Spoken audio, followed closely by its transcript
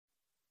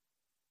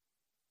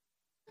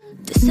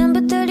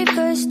December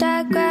 31st,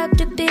 I grabbed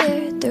a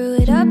beer, threw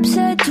it up,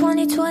 said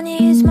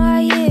 2020 is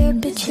my year,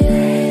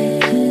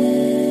 bitches.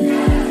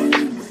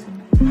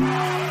 And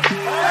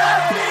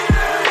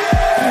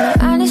I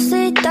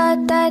honestly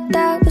thought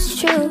that was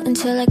true,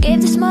 until I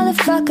gave this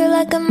motherfucker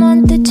like a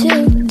month or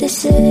two.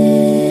 This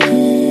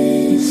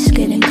is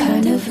getting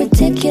kind of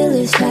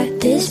ridiculous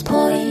at this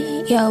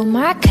point. Yo,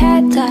 my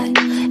cat died,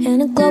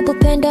 and a global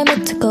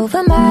pandemic took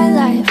over my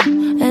life.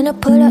 And I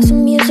put out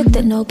some music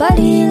that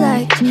nobody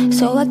liked,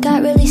 so I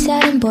got really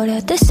sad and bored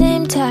at the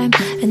same time.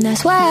 And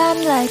that's why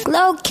I'm like,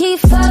 low-key,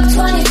 fuck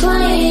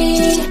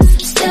 2020.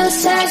 Still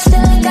sad,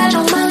 still ain't got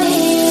no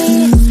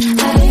money.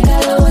 I ain't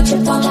got a watch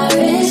up on my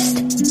wrist.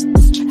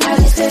 I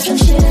just got some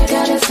shit I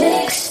gotta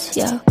fix.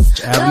 Yo,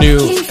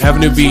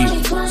 Avenue Beat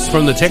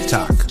from the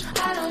TikTok.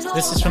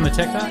 This is from the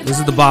TikTok? This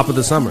is the bop of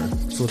the summer.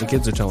 That's what the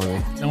kids are telling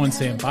me. No one's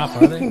saying bop,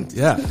 are they?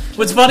 Yeah.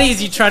 What's funny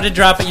is you tried to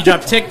drop it. You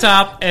dropped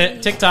TikTok,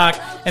 and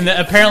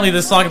apparently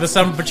the song of the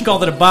summer, but you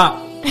called it a bop.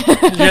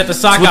 You're at the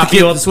sock off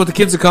field. That's what the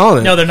kids are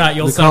calling it. No, they're not.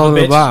 You'll son of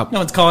a bitch. No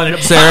one's calling it a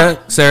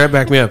bop. Sarah,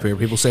 back me up here.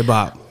 People say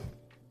bop.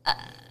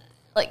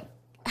 Like,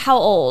 how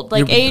old?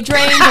 Like, age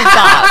range of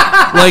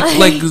bop? like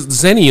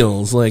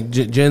Zennials, like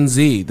Gen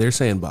Z. They're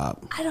saying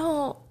bop.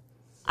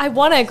 I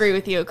want to agree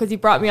with you because you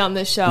brought me on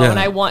this show, and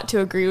I want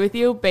to agree with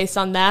you based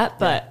on that,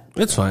 but...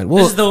 It's fine.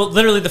 Well, this is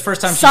literally the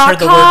first time she's sock heard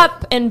the word...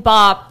 hop and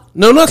bop.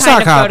 No, not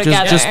sock hop.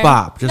 Just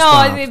bop. Just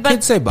bop. But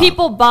kids say bop.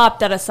 People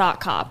bopped at a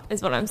sock hop,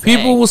 is what I'm saying.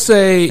 People will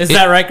say... Is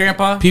that right,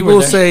 Grandpa? People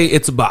will say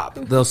it's a bop.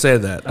 They'll say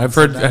that. I've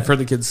heard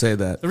the kids say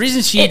that. The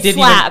reason she didn't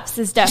slaps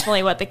is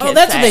definitely what the kids say. Oh,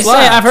 that's what they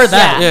say. I've heard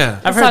that. Yeah.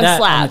 I've heard that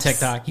slaps. on the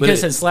TikTok. You could have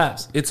said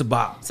slaps. It's a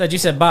bop. You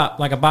said bop,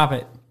 like a bop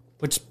it.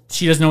 Which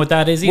she doesn't know what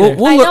that is either.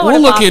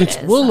 We'll look into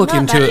it.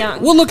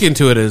 We'll look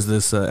into it as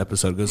this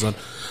episode goes on.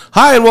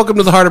 Hi, and welcome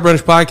to the Heart of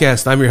Brunch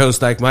podcast. I'm your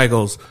host, Ike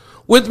Michaels.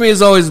 With me,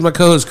 as always, is my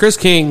co-host, Chris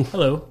King.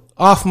 Hello.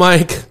 Off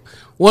mic,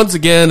 once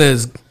again,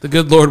 as the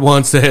good Lord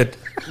wants it,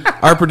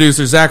 our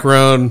producer, Zach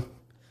Rohn.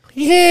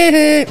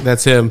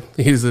 That's him.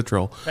 He's the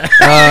troll.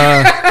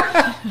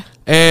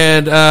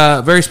 And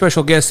very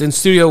special guest in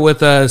studio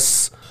with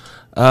us,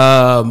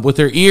 with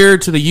her ear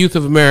to the youth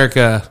of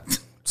America,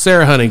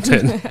 Sarah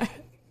Huntington.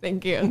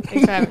 Thank you.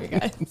 Thanks for having me,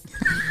 guys.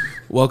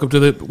 Welcome to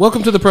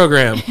the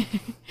program.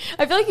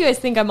 I feel like you guys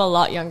think I'm a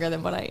lot younger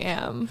than what I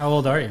am. How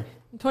old are you?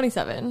 I'm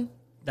 27.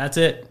 That's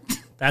it.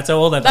 That's how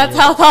old I That's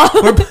how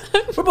old.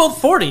 We're both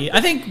 40.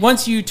 I think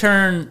once you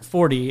turn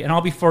 40, and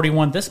I'll be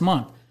 41 this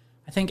month,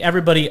 I think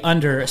everybody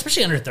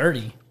especially under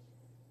 30,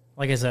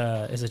 like as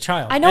a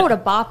child. I know what a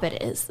bop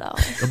it is, though.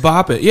 A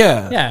bop it,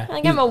 yeah. Yeah. I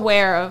think I'm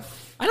aware of...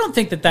 I don't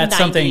think that's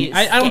something.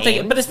 I don't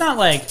think, but it's not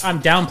like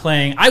I'm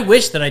downplaying. I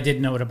wish that I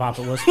didn't know what a bop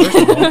it was, first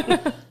of all.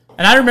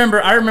 And I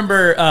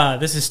remember.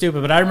 This is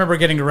stupid, but I remember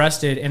getting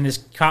arrested and this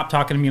cop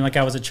talking to me like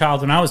I was a child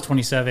when I was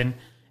 27,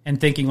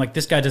 and thinking like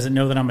this guy doesn't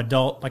know that I'm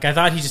adult. Like I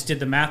thought he just did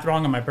the math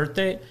wrong on my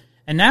birthday.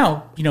 And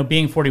now,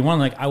 being 41,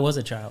 like I was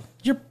a child.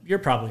 You're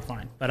probably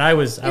fine, but I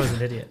was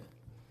an idiot.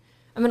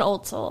 I'm an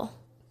old soul.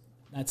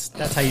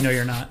 That's how you know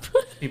you're not.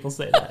 People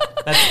say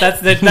that. That's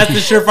the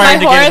surefire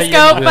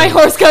indicator. My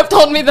horoscope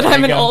told me that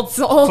I'm an old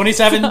soul.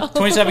 27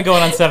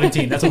 going on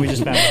 17. That's what we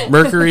just found out.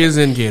 Mercury is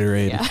in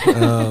Gatorade.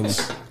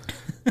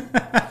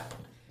 Yeah.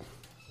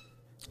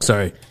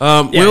 Sorry.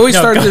 We always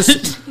start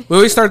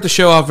the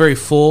show off very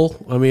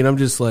full. I mean, I'm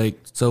just like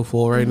so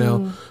full right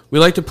now. We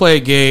like to play a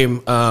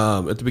game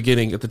at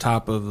the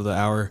top of the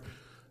hour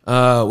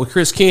with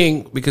Chris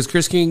King, because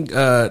Chris King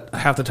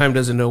half the time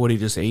doesn't know what he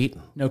just ate.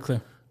 No clue.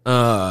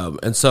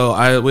 And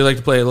so we like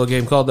to play a little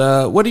game called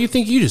what do you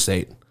think you just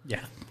ate?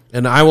 Yeah.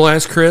 And I will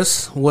ask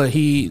Chris what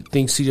he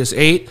thinks he just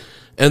ate,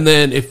 and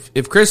then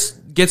if Chris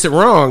gets it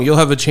wrong, you'll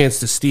have a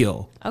chance to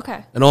steal.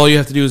 Okay. And all you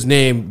have to do is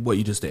name what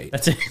you just ate.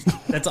 That's it.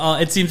 That's all.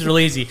 It seems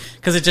really easy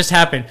because it just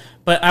happened.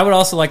 But I would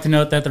also like to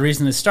note that the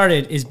reason this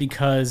started is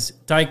because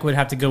Dyke would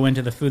have to go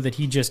into the food that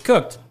he just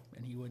cooked,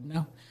 and he wouldn't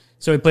know.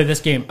 So we played this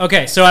game.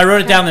 Okay, so I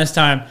wrote it down this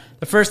time.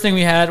 The first thing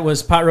we had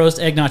was pot roast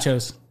egg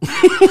nachos. It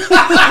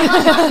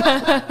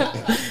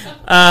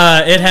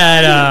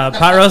had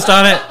pot roast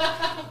on it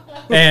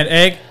and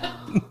egg,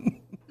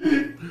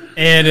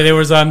 and it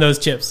was on those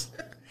chips.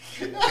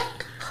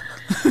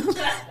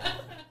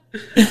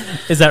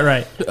 Is that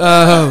right?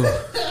 I'm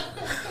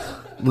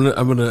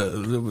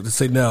gonna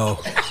say no,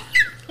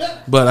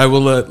 but I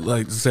will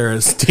let Sarah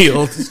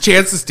steal.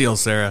 Chance to steal,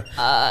 Sarah.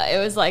 It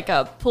was like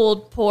a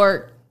pulled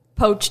pork,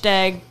 poached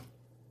egg,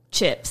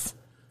 chips,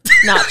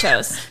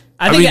 nachos.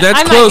 I mean, that's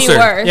I closer. Might be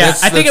worse. Yeah,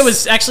 I think it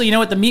was actually. You know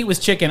what? The meat was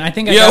chicken. I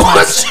think. It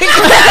was chicken.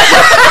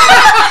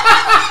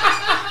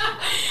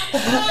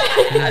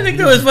 I think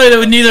that was funny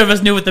that neither of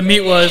us knew what the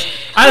meat was.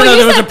 I don't know.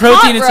 There was a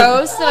protein. Pot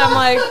roast, and I'm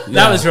like,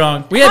 that was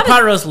wrong. We had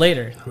pot roast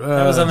later.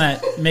 That was on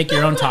that make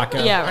your own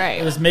taco. Yeah, right.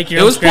 It was make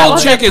your own. It was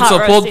pulled chicken, so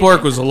pulled pork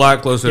either. was a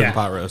lot closer than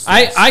pot roast.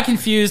 I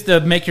confused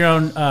the make your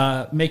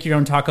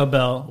own Taco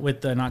Bell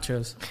with the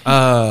nachos.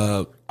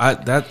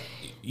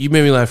 You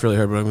made me laugh really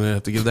hard, but I'm going to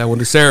have to give that one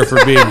to Sarah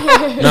for being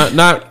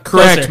not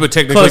correct, Closer. but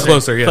technically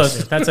closer.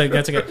 Yes, closer.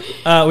 That's a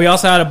good. We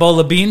also had a bowl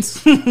of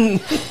beans.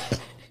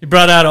 You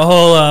brought out a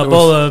whole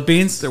bowl of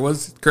beans. There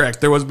was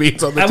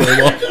beans on the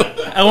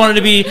table. I wanted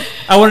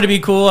to be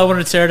cool. I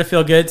wanted Sarah to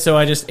feel good, so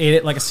I just ate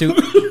it like a soup.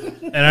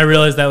 And I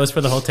realized that was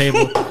for the whole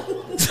table.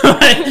 So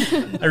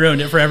I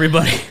ruined it for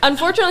everybody.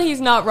 Unfortunately,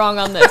 he's not wrong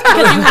on this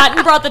because you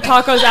hadn't brought the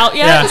tacos out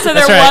yet. Yeah, so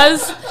there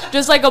was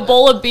just like a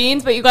bowl of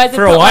beans, but you guys had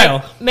For a put while.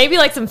 like maybe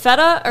like some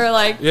feta or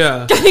like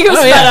Yeah. I think it was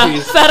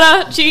Oh,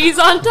 feta cheese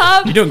on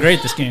top. You're doing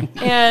great this game.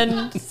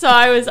 And so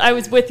I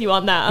was with you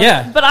on that.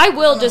 Yeah. But I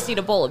will just eat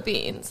a bowl of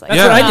beans. Like, That's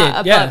Yeah. what I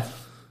not did. Yeah.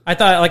 above- I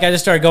thought like I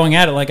just started going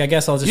at it. Like I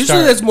guess I'll just Usually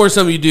start. that's more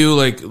something you do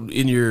like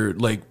in your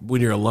like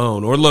when you're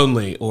alone or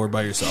lonely or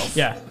by yourself.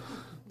 Yeah.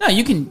 No,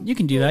 you can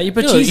do that. You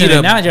put You know, cheese eat in it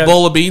a now. Joe.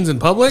 bowl of beans in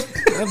public.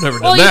 I've never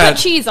Well, done you that.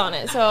 put cheese on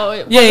it, so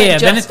it Yeah. wasn't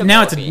Then just it's now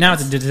bowl it's of a, beans. now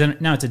it's a dinner.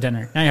 Now it's a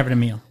dinner. Now you're having a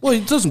meal. Well,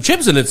 you throw some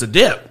chips in, it's a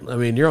dip. I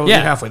mean, you're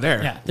halfway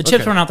there. Yeah. The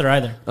chips Okay. weren't out there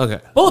either. Okay.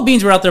 Bowl of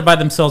beans were out there by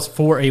themselves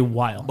for a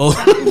while.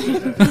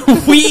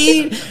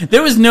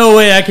 There was no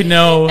way I could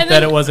know And that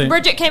then it wasn't.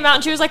 Bridget came out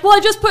and she was like, "Well, I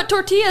just put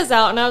tortillas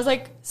out," and I was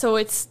like, "So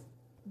it's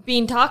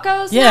bean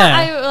tacos?" Yeah.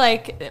 I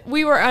like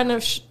we were on a.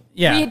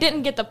 Yeah. We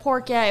didn't get the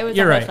pork yet. It was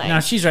You're the whole right. thing. No,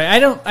 she's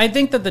right. I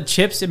think that the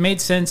chips, it made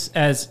sense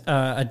as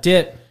a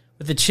dip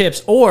with the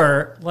chips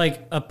or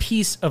like a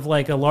piece of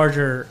like a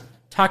larger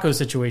taco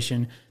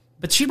situation.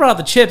 But she brought out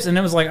the chips and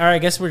it was like, all right, I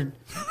guess we're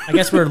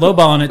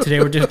lowballing it today.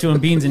 We're just doing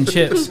beans and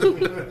chips.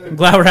 I'm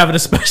glad we're having a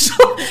special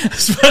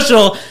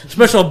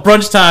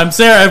brunch time.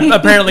 Sarah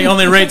apparently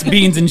only rates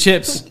beans and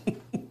chips.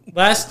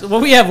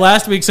 What we have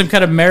last week, some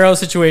kind of marrow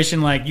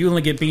situation, like you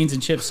only get beans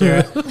and chips,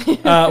 Sarah.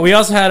 We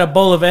also had a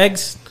bowl of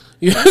eggs.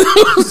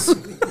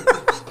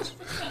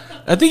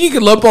 I think you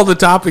can lump all the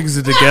toppings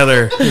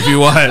together if you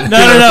want.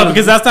 No,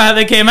 because that's not how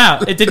they came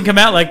out. It didn't come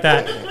out like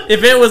that.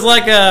 If it was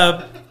like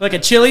a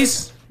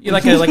Chili's,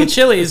 like a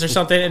Chili's or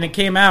something, and it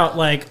came out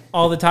like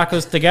all the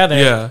tacos together,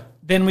 Yeah.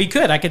 then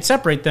I could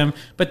separate them.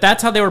 But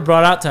that's how they were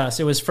brought out to us.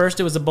 It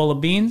was a bowl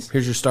of beans,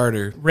 Here's your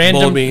starter. random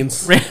Bowl of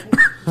beans.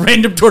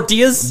 random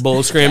tortillas, Bowl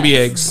of scrambled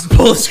eggs.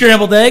 bowl of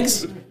scrambled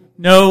eggs.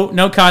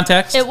 No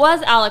context. it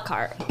was a la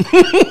carte,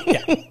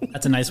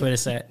 That's a nice way to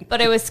say it. but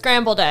it was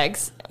scrambled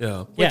eggs,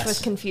 Yeah. which Yes. was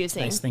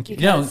confusing. Nice, thank you.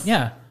 because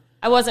Yeah.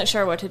 I wasn't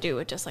sure what to do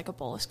with just like a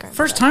bowl of scrambled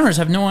First eggs. timers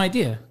have no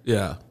idea.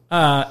 Yeah.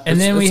 And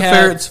then we it's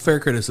had it's fair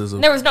criticism.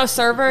 There was no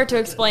server to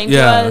explain to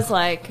Yeah. us,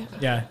 like,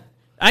 Yeah.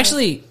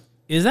 Actually,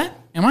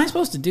 am I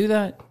supposed to do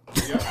that?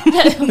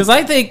 Because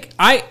I think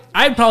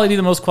I'd probably be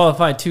the most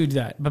qualified to do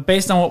that. But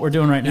based on what we're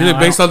doing right now,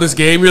 Based on this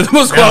game, you're the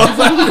most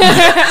qualified.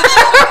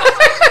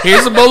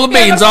 Here's a bowl of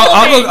beans.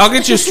 I'll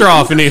get you a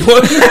straw if you need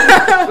one.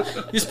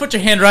 just put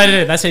your hand right in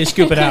it. That's how you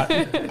scoop it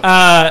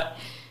out.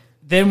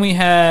 Then we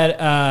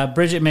had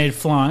Bridget made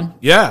flan.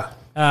 Yeah.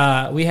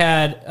 We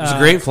had It's a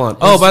great flan. was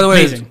Oh, by the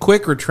way, amazing.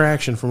 quick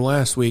retraction from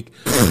last week.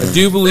 I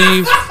do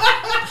believe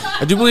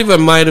I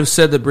might have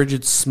said that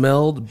Bridget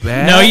smelled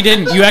bad. No, you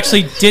didn't. You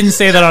actually didn't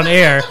say that on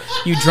air.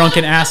 You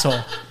drunken asshole.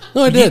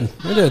 No, I did.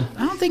 I did.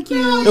 I don't think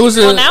you. It was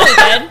well, now we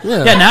did.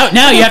 Yeah,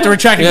 now you have to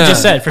retract what you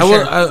just said for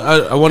sure.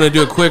 I want to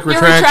do a quick You're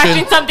retraction.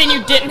 retracting something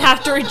you didn't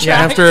have to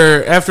retract.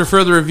 After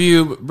further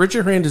review,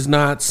 Bridget Rand does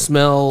not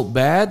smell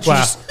bad.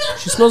 Wow.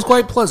 She smells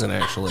quite pleasant,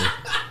 actually.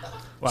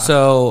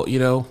 So,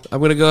 I'm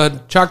going to go ahead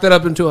and chalk that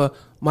up into a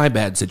my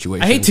bad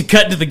situation. I hate to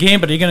cut into the game,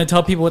 but are you going to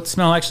tell people what the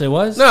smell actually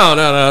was? No,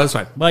 that's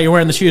fine. Well, you're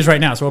wearing the shoes right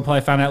now, so we'll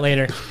probably find out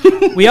later.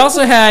 We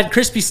also had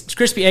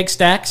crispy egg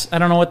stacks. I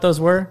don't know what those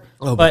were.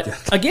 Oh, but my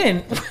God.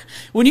 again,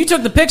 when you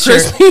took the picture,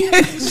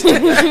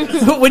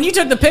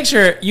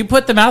 you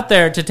put them out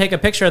there to take a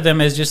picture of them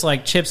as just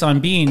like chips on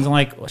beans. I'm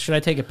like, well, should I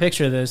take a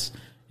picture of this?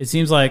 It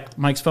seems like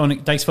Dyke's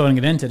phoning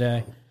it in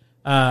today.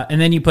 And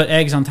then you put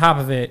eggs on top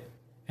of it,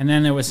 and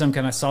then there was some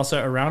kind of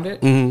salsa around it.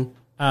 Mm-hmm.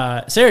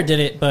 Sarah did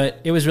it, but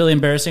it was really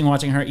embarrassing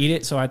watching her eat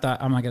it, so I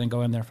thought I'm not going to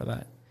go in there for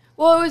that.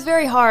 Well, it was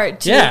very hard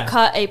to Yeah.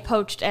 cut a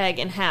poached egg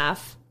in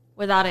half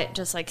without it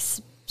just like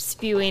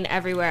spewing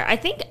everywhere. I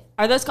think,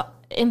 are those called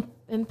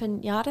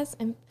empanadas?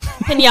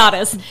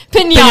 Pinatas.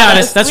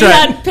 Pinatas, that's we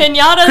right. had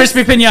pinatas.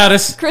 Crispy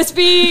pinatas.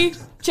 Crispy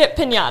chip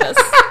pinatas.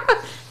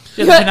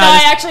 She had the But pinatas.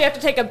 I actually have to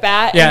take a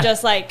bat Yeah. and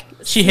just like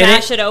She hit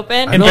smash it. it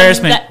open.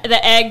 Embarrassment.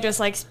 The egg just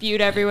like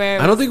spewed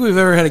everywhere. I don't think we've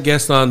ever had a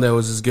guest on that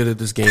was as good at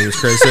this game as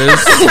Chris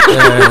is.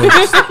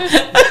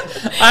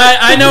 And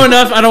I know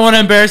enough. I don't want to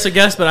embarrass a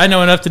guest, but I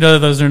know enough to know that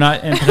those are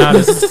not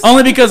empanadas.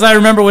 Only because I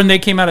remember when they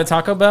came out at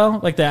Taco Bell,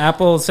 like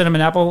the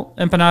cinnamon apple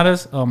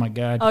empanadas. Oh my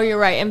god! Oh, you're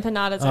right.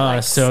 Empanadas are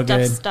like so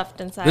good. stuffed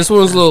inside. this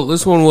one was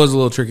a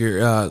little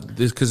trickier.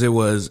 Because it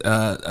was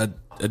a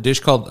dish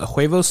called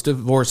huevos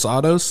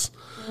divorciados,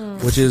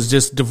 which is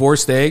just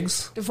divorced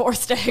eggs.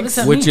 divorced eggs.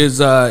 Which is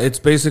it's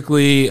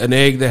basically an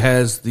egg that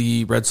has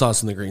the red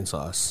sauce and the green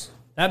sauce.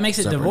 That makes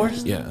it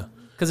divorced. Yeah,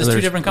 'Cause it's And two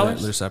they're- different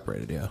colors? They're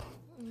separated. Yeah.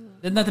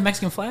 Isn't that the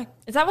Mexican flag?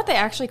 Is that what they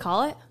actually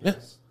call it?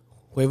 Yes.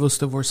 Huevos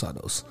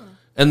divorciados.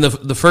 And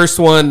the first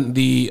one,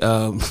 the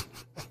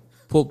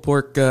pulled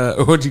pork,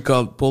 or what do you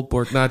call it? Pulled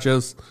pork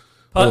nachos,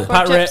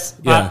 Pot roast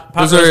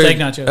egg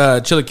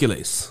nachos.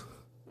 Chilaquiles.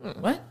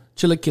 What?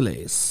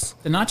 Chilaquiles.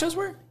 The nachos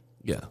were?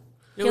 Yeah.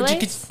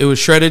 Chilaquiles? It was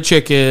shredded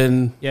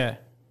chicken. Yeah.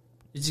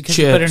 Did you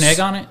put an egg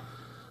on it?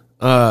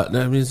 That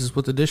means this is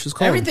what the dish is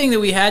called. Everything that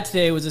we had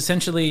today was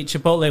essentially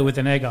Chipotle with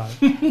an egg on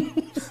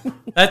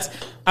it.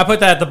 I put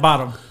that at the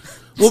bottom.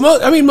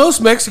 Well, most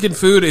Mexican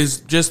food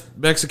is just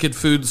Mexican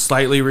food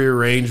slightly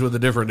rearranged with a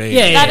different name.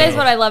 That is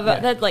what I love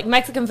about that. Like,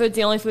 Mexican food's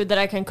the only food that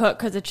I can cook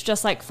because it's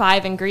just like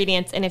 5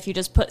 ingredients, and if you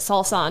just put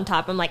salsa on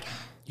top, I'm like,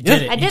 you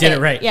did it. I did it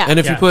right. Yeah. And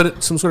if you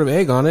put some sort of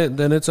egg on it,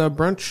 then it's a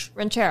brunch.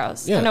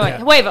 Rancheros. Yeah. No,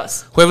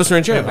 huevos. Huevos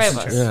rancheros.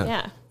 Huevos.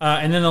 Yeah.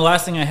 And then the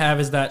last thing I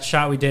have is that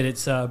shot we did.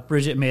 It's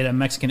Bridget made a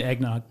Mexican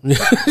eggnog. Yeah,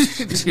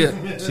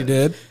 she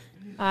did.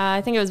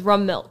 I think it was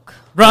rum milk.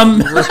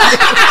 Rum.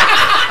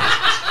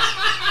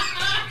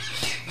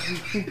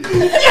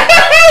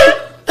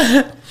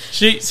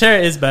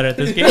 Sarah is better at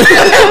this game.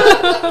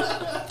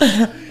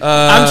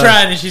 I'm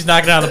trying, and she's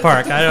knocking it out of the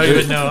park. I don't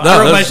even know. I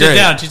wrote my shit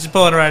down. She's just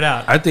pulling it right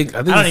out. I think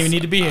I don't even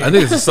need to be here. I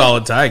think it's a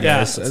solid tie,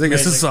 guys. Yeah, I think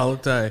it's a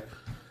solid tie.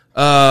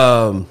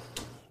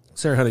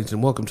 Sarah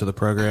Huntington, welcome to the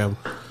program.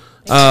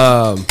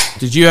 Was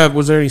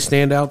there any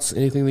standouts?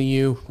 Anything that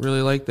you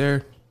really liked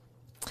there,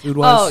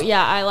 food-wise? Oh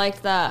yeah, I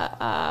like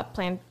the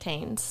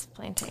plantains.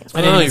 Plantains.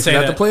 I didn't you say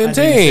forgot that. the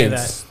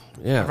plantains.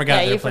 Yeah,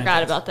 I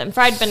forgot about them.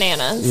 Fried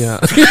bananas. Yeah,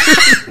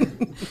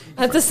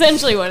 that's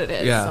essentially what it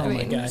is. Yeah. I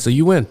mean, God. So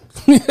you win.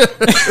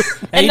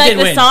 And like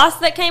the sauce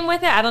that came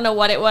with it, I don't know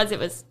what it was. It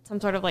was some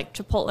sort of like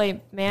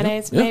chipotle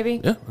mayonnaise, maybe.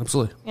 Yeah,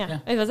 absolutely. Yeah.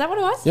 Was that what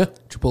it was? Yeah,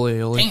 chipotle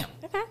aioli. Damn.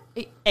 Okay.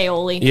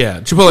 Aioli.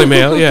 Yeah, chipotle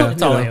mayo. Yeah,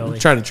 It's all aioli.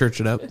 Trying to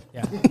church it up.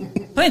 Yeah.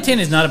 Plantain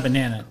is not a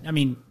banana. I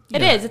mean,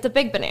 It is. It's a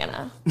big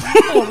banana.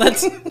 Oh,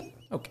 that's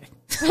okay.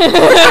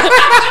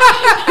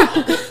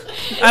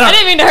 I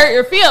didn't mean to hurt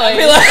your feelings.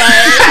 I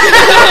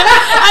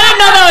didn't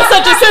know that was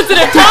such a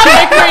sensitive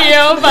topic for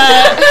you,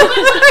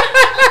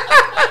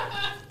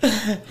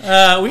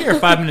 but we are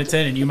 5 minutes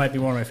in, and you might be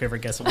one of my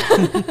favorite guests.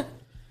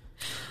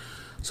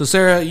 So,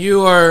 Sarah,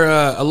 you are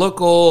a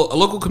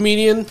local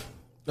comedian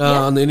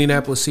on the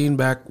Indianapolis scene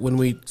back when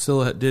we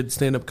still did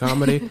stand-up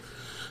comedy,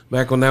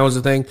 back when that was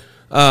a thing.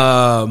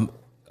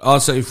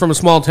 Also, you're from a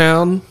small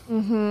town.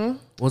 Mm-hmm.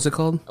 What's it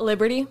called?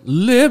 Liberty,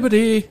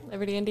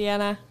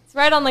 Indiana. It's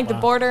right on the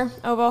border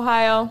of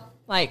Ohio,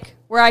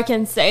 where I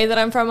can say that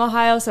I'm from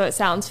Ohio, so it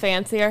sounds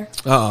fancier.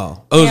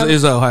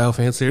 Is Ohio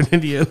fancier than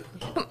Indiana?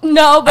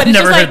 No, but I've it's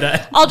never just heard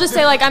that. I'll just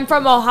say I'm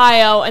from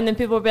Ohio, and then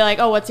people will be like,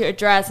 "Oh, what's your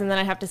address?" And then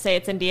I have to say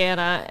it's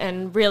Indiana,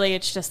 and really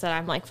it's just that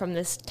I'm from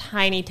this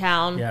tiny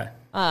town. Yeah.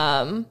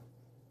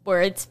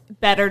 Where it's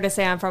better to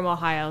say I'm from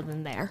Ohio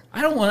than there.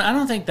 I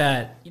don't think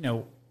that,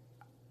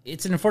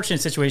 it's an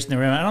unfortunate situation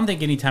there. I don't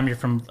think anytime you're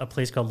from a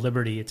place called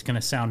Liberty, it's going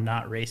to sound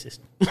not racist.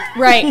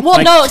 Right.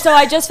 Well, no. So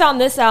I just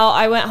found this out.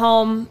 I went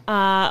home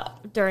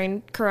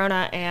during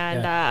Corona,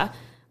 and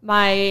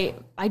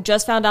I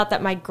just found out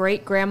that my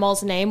great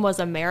grandma's name was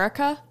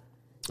America.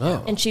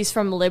 Oh. And she's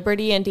from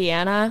Liberty,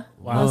 Indiana.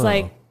 Wow. I was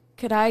like,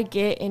 could I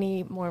get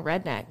any more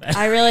redneck?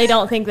 I really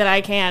don't think that I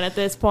can at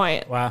this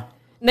point. Wow.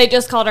 And they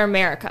just called her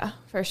America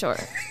for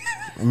short.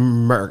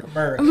 America.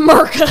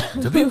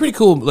 That'd be a pretty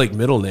cool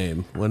middle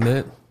name, wouldn't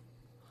it?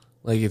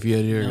 If you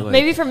had your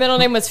Maybe if her middle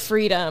name was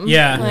Freedom.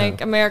 Yeah.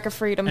 America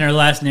Freedom. And her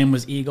last name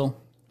was Eagle.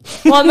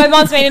 Well, my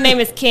mom's maiden name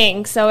is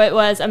King, so it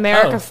was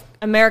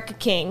America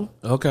King.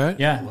 Okay.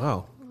 Yeah.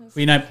 Wow.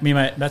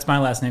 That's my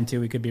last name too.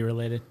 We could be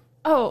related.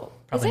 Oh,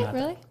 Probably is it not.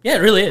 really? Yeah,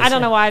 it really is. I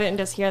don't know why I didn't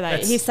just hear that.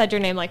 That's- He said your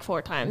name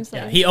 4 times.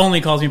 Yeah, he only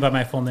calls me by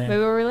my full name.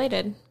 Maybe we're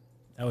related.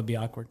 That would be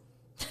awkward.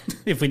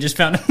 If we just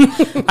found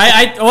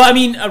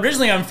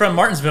originally I'm from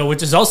Martinsville,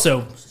 which is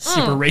also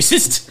super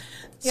racist.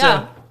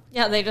 Yeah.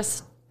 Yeah, they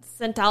just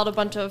sent out a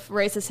bunch of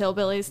racist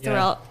hillbillies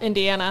throughout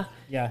Indiana.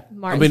 Yeah.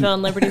 Martinsville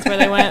and Liberty's where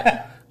they went.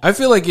 I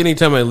feel like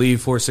anytime I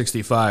leave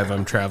 465,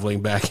 I'm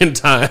traveling back in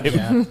time.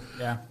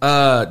 Yeah.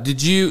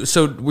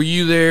 Were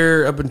you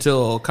there up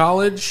until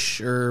college,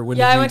 or when?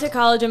 I went to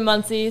college in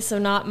Muncie, so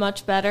not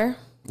much better.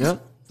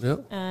 Yep.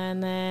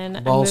 And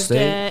then Ball I moved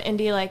State. to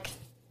Indy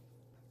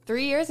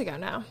 3 years ago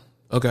now.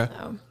 Okay.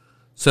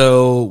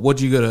 So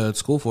what'd you go to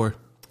school for?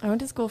 I went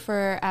to school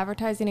for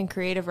advertising and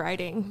creative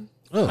writing.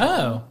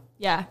 Oh.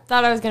 Yeah,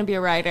 thought I was going to be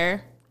a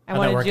writer. I How'd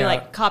wanted that to do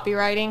work out?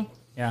 copywriting.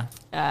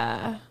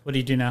 Yeah. What do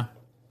you do now?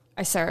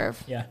 I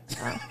serve. Yeah.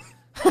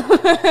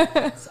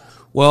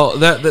 Well,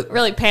 that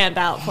Really panned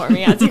out for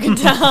me, as you can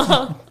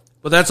tell.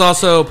 but that's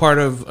also part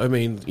of.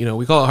 We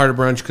call it Heart of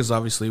Brunch because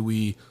obviously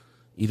we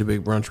eat a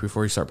big brunch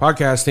before we start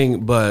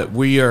podcasting, but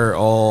we are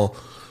all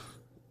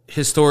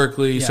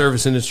historically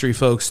service industry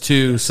folks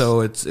too.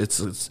 So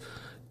it's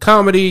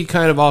comedy,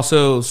 kind of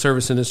also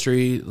service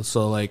industry.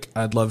 So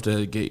I'd love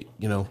to get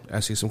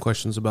ask you some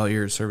questions about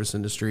your service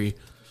industry.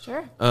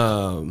 Sure.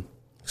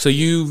 So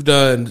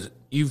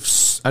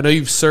I know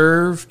you've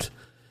served.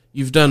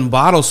 You've done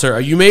bottle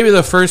serve. You may be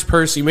the first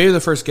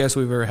guest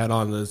we've ever had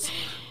on that's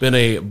been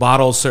a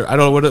bottle serve. I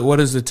don't know what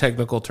is the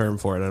technical term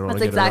for it. I don't want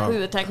That's to get exactly it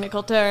wrong. the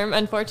technical term.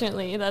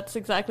 Unfortunately, that's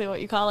exactly what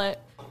you call it.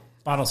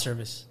 Bottle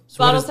service. So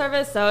Bottle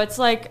service. So it's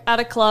at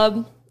a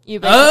club, You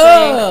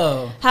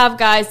basically have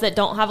guys that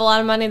don't have a lot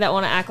of money that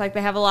want to act like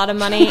they have a lot of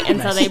money, and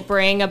so they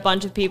bring a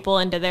bunch of people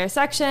into their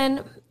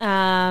section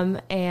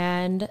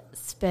and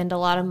spend a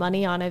lot of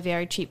money on a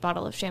very cheap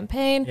bottle of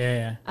champagne.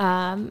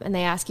 And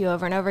they ask you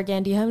over and over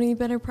again, do you have any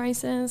better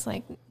prices?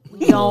 Like,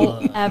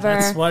 don't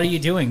ever. What are you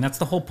doing? That's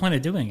the whole point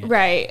of doing it.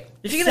 Right.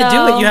 If you're going to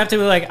do it, you have to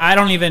be like, I'm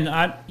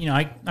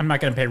not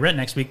going to pay rent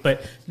next week,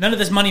 but none of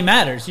this money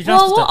matters.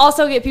 We'll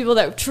also get people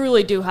that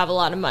truly do have a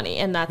lot of money,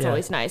 and that's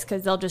always nice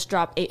because they'll just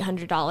drop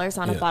 $800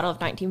 on a bottle of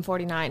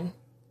 1949,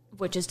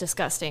 which is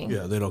disgusting.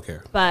 Yeah, they don't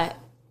care. But,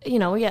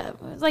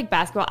 it's like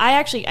basketball.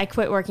 I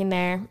quit working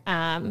there,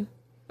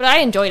 but I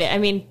enjoyed it. I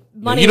mean,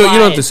 money. You don't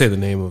have to say the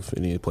name of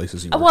any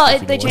places you work. Well,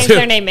 they changed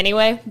their name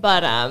anyway,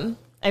 but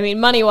I mean,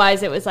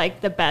 money-wise, it was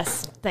like the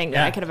best thing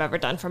that I could have ever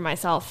done for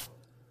myself.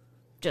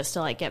 Just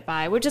to like get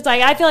by, which is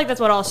like I feel like that's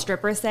what all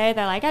strippers say.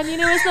 They're like, I mean,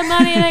 it was the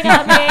money that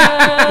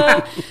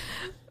got me.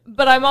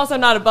 But I'm also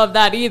not above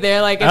that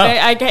either. Like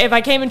if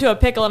I came into a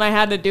pickle and I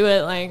had to do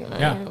it, like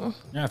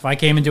if I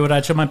came into it,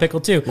 I'd show my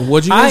pickle too.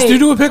 What'd you guys do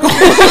to a pickle?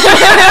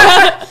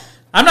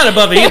 I'm not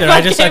above it either.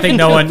 I think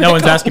no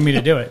one's asking me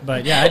to do it.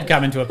 But yeah, I'd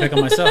come into a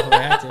pickle myself if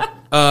I had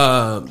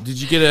to. Did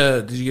you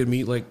get to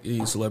meet like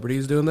any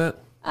celebrities doing that?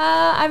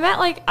 I met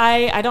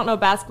I don't know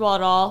basketball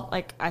at all.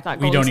 Like I thought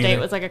Golden State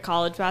was like a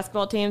college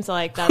basketball team, so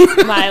like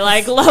that's my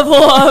like level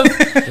of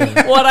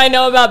what I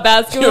know about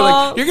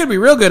basketball. You're gonna be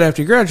real good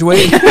after you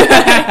graduate.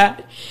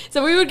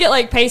 So we would get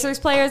like Pacers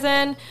players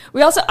in.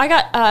 I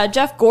got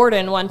Jeff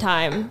Gordon one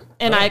time,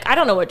 and I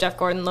don't know what Jeff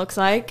Gordon looks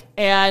like,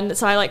 and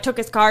so I like took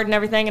his card and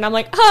everything, and I'm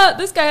like,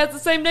 this guy has the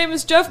same name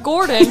as Jeff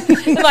Gordon,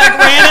 and like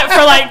ran it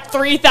for like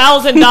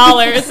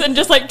 $3,000 and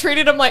just like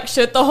treated him like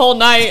shit the whole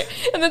night.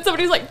 And then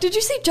somebody's like, did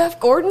you see Jeff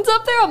Gordon's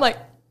up there? I'm like,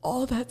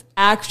 oh, that's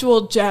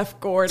actual Jeff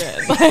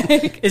Gordon.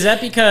 Like, is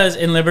that because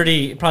in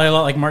Liberty, probably a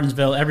lot like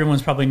Martinsville,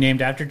 everyone's probably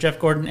named after Jeff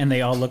Gordon, and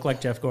they all look like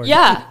Jeff Gordon?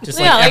 Yeah, just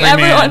like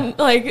everyone. Man.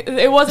 Like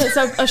it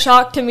wasn't a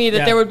shock to me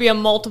that there would be a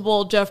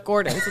multiple Jeff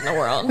Gordons in the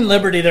world. In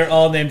Liberty, they're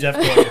all named Jeff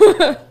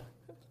Gordon.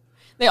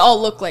 They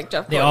all look like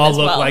Jeff Gordon. They all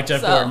look like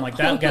Jeff Gordon. Like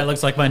that guy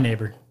looks like my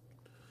neighbor.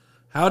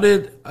 How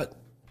did?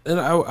 And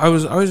I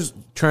was just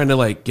trying to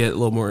like get a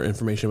little more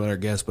information about our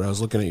guest, but I was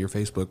looking at your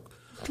Facebook.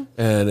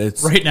 And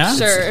it's right now.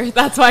 Sure,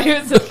 that's why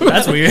it was.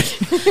 That's weird.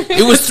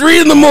 It was 3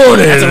 a.m.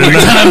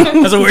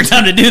 That's a weird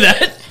time to do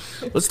that.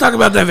 Let's talk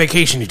about that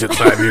vacation you took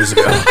 5 years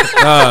ago.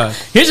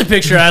 Here's a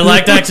picture I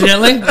liked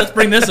accidentally. Let's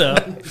bring this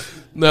up.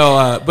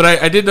 No, but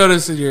I did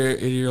notice in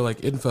your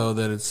like info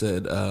that it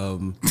said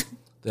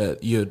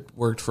that you had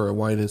worked for a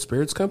wine and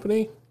spirits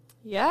company.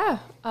 Yeah.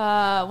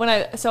 When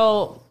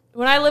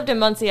I lived in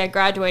Muncie, I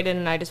graduated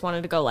and I just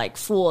wanted to go like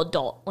full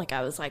adult. Like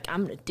I was like,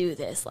 I'm gonna do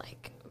this.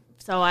 Like.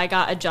 So I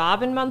got a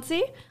job in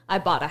Muncie. I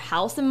bought a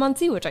house in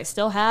Muncie, which I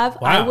still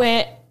have. Wow. I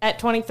went at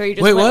 23.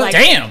 Wait, what? Like,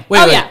 damn.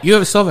 Wait, yeah.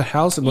 You still have a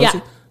house in Muncie?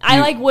 Yeah. I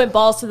like went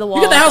balls to the wall.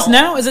 You got the house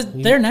now? Is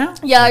it there now?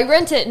 Yeah, I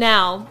rent it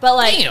now. But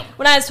like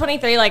when I was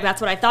 23, like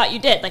that's what I thought you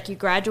did. Like you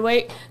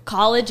graduate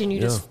college and you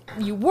just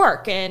you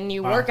work and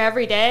you work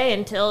every day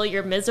until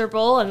you're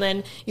miserable, and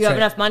then you have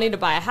enough money to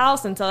buy a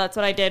house. And so that's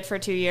what I did for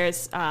 2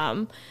 years.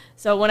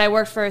 So when I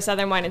worked for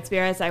Southern Wine and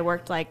Spirits, I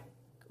worked like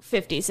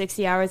 50,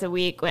 60 hours a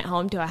week, went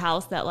home to a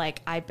house that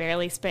like I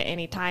barely spent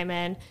any time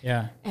in.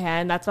 Yeah.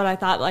 And that's what I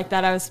thought like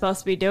that I was supposed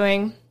to be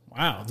doing.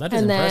 Wow, that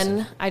is impressive. And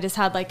then I just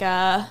had like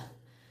a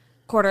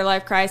quarter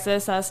life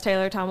crisis, as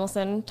Taylor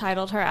Tomlinson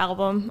titled her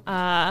album,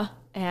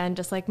 and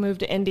just like moved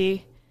to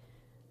Indy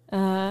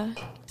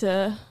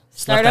to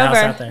start over.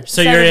 Out there.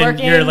 So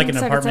you're like an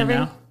apartment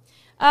now?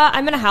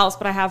 I'm in a house,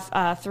 but I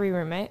have 3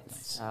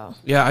 roommates. So.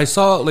 Yeah, I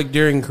saw like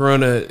during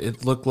Corona,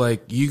 it looked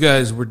like you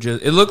guys were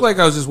just. It looked like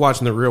I was just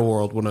watching The Real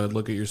World when I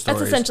look at your stories.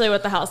 That's essentially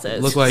what the house is.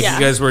 It looked like you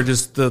guys were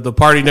just the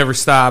party never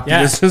stopped.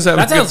 Yeah,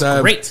 that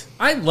sounds great.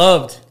 I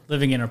loved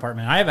living in an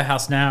apartment. I have a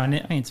house now, and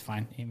it's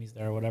fine. Amy's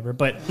there or whatever,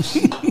 but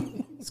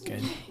it's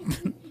good.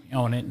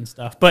 Own it and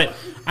stuff. But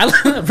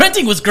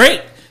renting was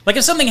great. Like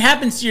if something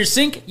happens to your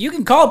sink, you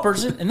can call a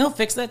person and they'll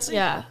fix that sink.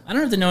 Yeah, I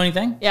don't have to know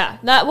anything. Yeah,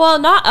 not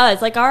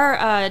us. Like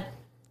our.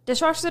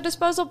 Dishwasher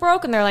disposal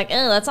broke, and they're like,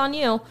 that's on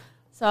you.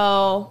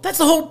 So that's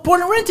the whole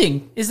point of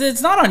renting, is that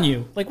it's not on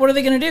you. Like, what are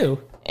they going to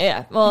do?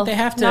 Yeah, well, they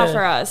have to. Not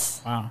for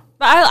us. Wow.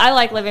 But I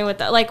like living with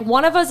that. Like,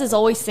 one of us is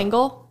always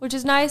single, which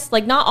is nice.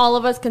 Like, not all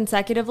of us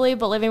consecutively,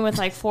 but living with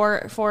like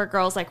four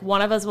girls, like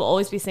one of us will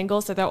always be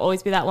single, so there'll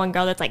always be that one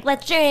girl that's like,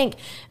 let's drink,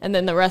 and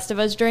then the rest of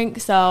us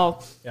drink. So,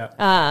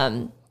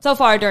 so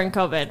far during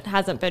COVID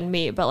hasn't been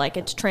me, but like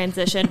it's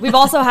transitioned. We've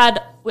also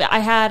I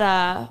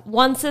had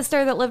one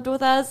sister that lived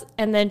with us,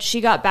 and then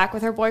she got back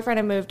with her boyfriend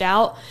and moved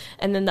out,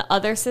 and then the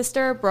other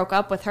sister broke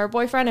up with her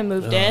boyfriend and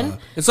moved in.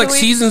 It's so like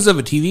seasons of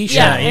a TV show.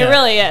 Yeah, it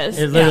really is.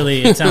 It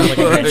literally it sounds like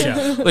a great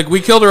show. Like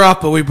we killed her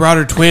off, but we brought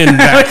her twin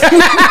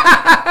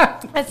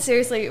back. That's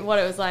seriously what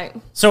it was like.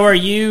 So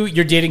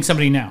you're dating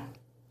somebody now?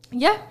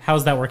 Yeah.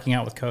 How's that working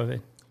out with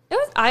COVID? It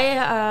was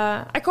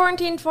I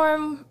quarantined for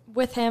him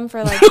with him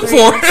for like 3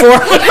 Four.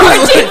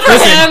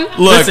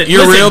 Listen,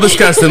 you're real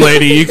disgusting,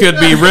 lady. You could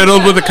be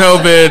riddled with the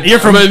COVID.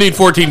 I'm gonna need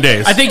 14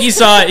 days. I think you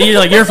saw it. You're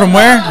like, you're from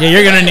where? Yeah,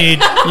 you're gonna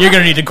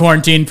need to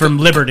quarantine from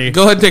Liberty.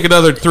 Go ahead and take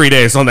another 3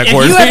 days on that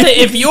quarantine.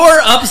 If your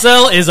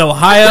upsell is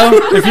Ohio,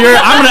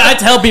 I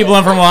tell people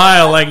I'm from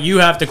Ohio, like you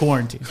have to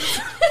quarantine.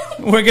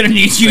 We're gonna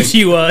need you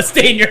to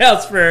stay in your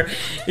house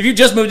if you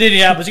just moved to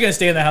Indianapolis, you're gonna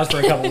stay in the house for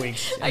a couple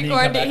weeks. He's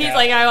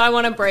like, I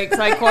want a break,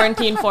 so I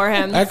quarantine for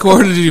him. I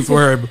quarantined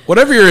for him.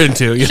 Whatever you're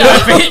into. Should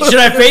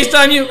I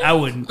FaceTime you? I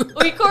wouldn't.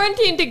 We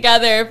quarantined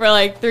together for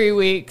like 3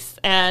 weeks,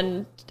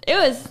 and it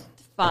was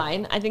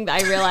fine. I think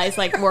that I realized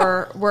like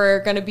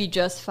we're gonna be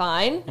just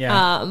fine.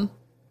 Yeah.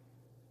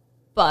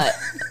 But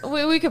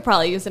we could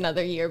probably use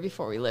another year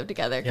before we live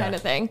together, kind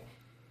of thing.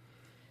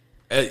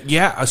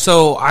 Yeah,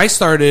 so I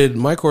started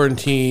my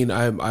quarantine.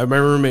 My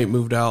roommate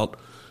moved out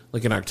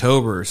like in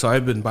October, so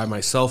I've been by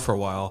myself for a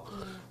while.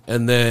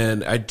 And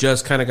then I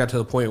just kind of got to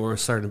the point where it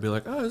was starting to be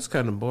like, oh, it's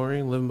kind of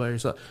boring living by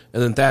yourself.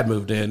 And then Thad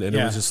moved in, and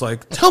it was just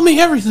like, tell me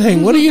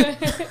everything. What are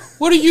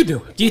you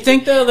doing? Do you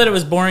think, though, that it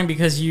was boring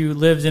because you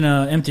lived in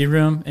an empty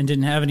room and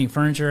didn't have any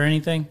furniture or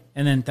anything,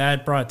 and then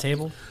Thad brought a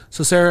table?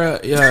 So, Sarah,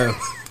 yeah.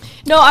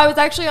 No, I was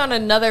actually on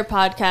another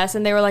podcast,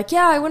 and they were like,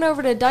 yeah, I went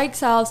over to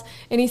Dyke's house,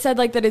 and he said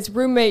like that his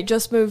roommate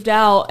just moved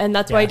out, and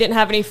that's why he didn't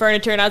have any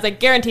furniture. And I was like,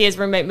 guarantee his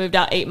roommate moved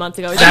out 8 months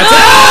ago. He's That's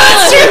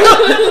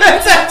like,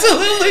 That's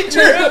absolutely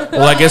true.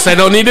 Well, I guess I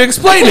don't need to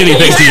explain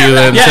anything to you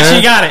then, Yeah,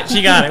 Sarah.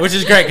 she got it, which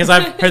is great because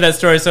I've heard that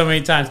story so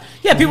many times.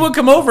 Yeah, people would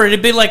come over and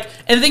it'd be like,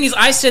 and the thing is,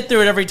 I sit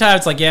through it every time.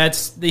 It's like,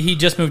 he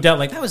just moved out.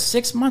 Like, that was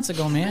 6 months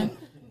ago, man. You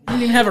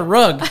didn't even have a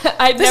rug.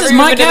 I'd never even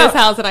been to this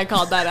house, and I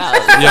called that out.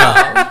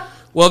 Yeah.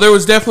 Well, there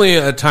was definitely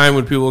a time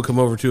when people would come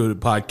over to a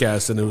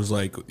podcast, and it was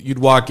like, you'd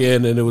walk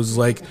in, and it was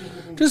like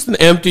just an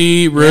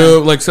empty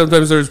room. Like,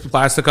 sometimes there's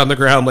plastic on the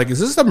ground. Like, is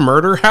this a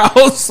murder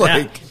house?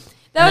 Like,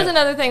 that was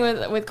another thing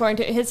with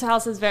quarantine. His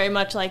house is very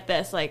much like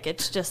this. Like,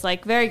 it's just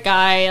like very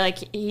guy.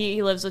 Like,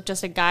 he lives with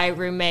just a guy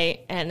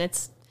roommate, and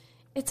it's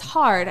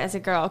hard as a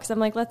girl because I'm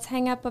like, let's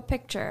hang up a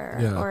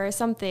picture or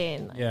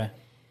something. Yeah,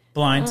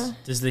 blinds.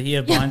 Does he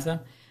have blinds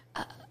though?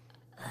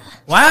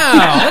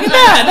 Wow, look at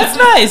that. That's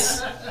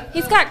nice.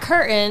 He's got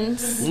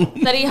curtains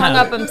that he hung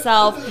up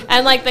himself,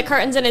 and like the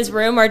curtains in his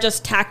room are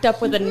just tacked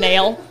up with a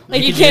nail.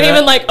 Like you can't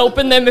even like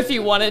open them if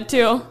you wanted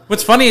to.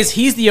 What's funny is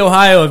he's the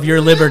Ohio of your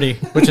Liberty,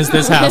 which is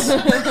this house.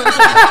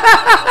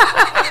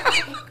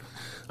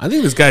 I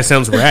think this guy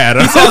sounds rad.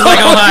 He sounds like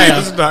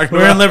Ohio.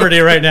 We're in Liberty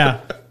right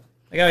now.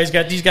 Like, oh,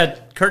 he's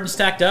got curtains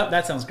stacked up.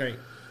 That sounds great.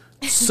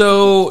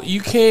 So you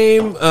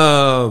came.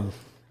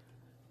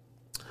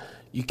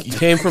 You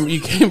came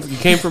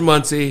from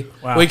Muncie.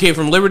 Wow. Well, you came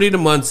from Liberty to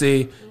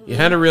Muncie. You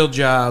had a real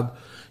job.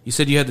 You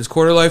said you had this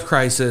quarter life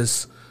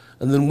crisis,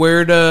 and then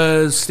where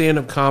does stand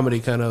up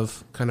comedy kind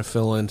of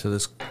fill into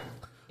this?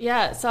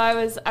 Yeah, so I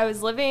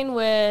was living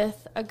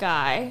with a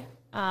guy.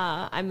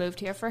 I moved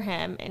here for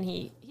him, and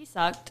he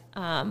sucked.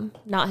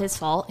 Not his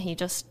fault. He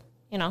just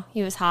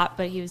he was hot,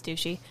 but he was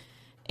douchey,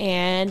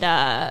 and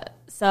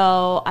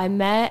so I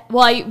met.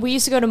 Well, we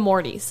used to go to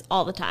Morty's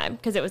all the time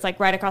because it was like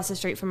right across the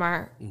street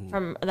from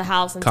from the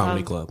house and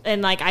comedy club.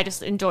 And like I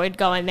just enjoyed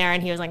going there.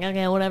 And he was like,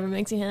 "Okay, whatever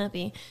makes you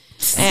happy."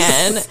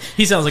 And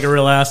he sounds like a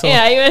real asshole.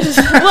 Yeah, he was.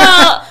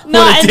 Well,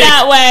 not in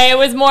that way. It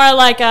was more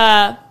like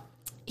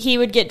he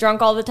would get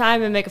drunk all the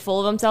time and make a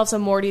fool of himself. So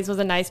Morty's was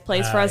a nice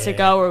place for us to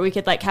go where we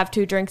could like have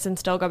 2 drinks and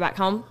still go back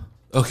home.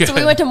 Okay. So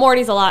we went to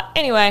Morty's a lot.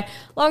 Anyway,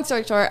 long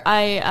story short,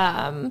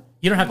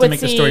 You don't have to make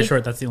the story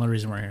short. That's the only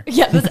reason we're here.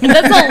 Yeah, that's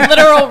the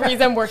literal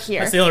reason we're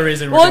here. That's the only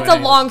reason we're here. Well, it's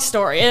a long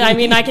story. I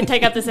mean, I can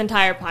take up this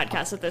entire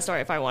podcast with this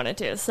story if I wanted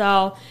to.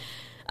 So,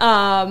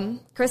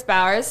 Chris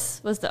Bowers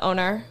was the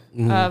owner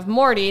of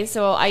Morty's,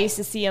 so I used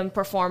to see him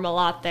perform a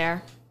lot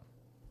there.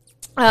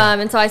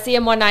 And so I see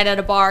him one night at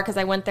a bar because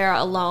I went there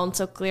alone,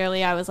 so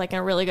clearly I was like in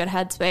a really good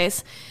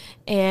headspace.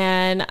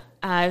 And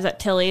I was at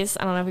Tilly's.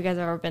 I don't know if you guys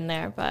have ever been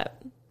there, but...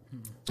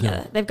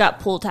 Yeah, they've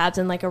got pool tabs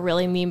and like a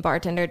really mean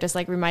bartender just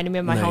like reminded me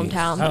of my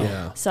hometown. Oh.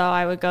 Yeah. So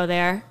I would go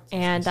there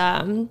and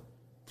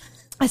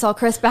I saw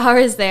Chris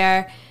Bowers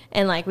there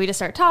and like we just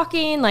started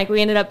talking. Like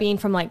we ended up being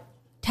from like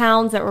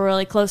towns that were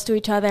really close to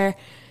each other.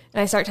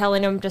 And I start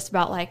telling him just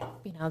about like,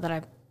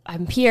 that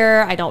I'm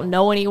here. I don't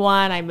know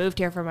anyone. I moved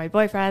here for my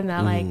boyfriend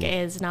that like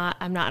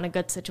I'm not in a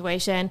good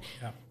situation.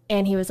 Yeah.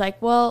 And he was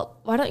like, well,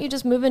 why don't you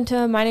just move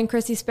into mine and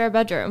Chrissy's spare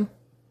bedroom?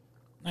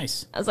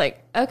 Nice. I was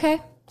like, okay.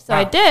 So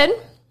I did.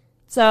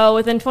 So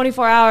within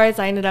 24 hours,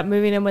 I ended up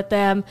moving in with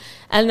them.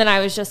 And then I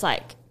was just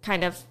like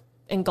kind of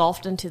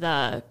engulfed into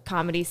the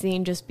comedy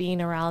scene, just being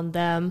around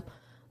them.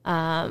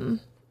 And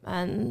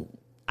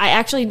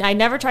I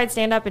never tried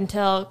stand up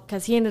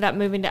because he ended up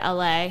moving to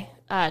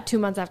LA 2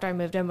 months after I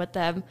moved in with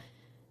them.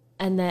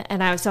 And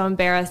I was so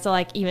embarrassed to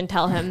like even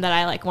tell him that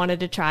I like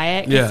wanted to try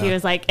it. Because he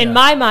was like, in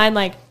my mind,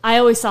 like I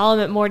always saw him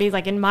at Morty's.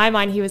 Like in my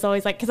mind, he was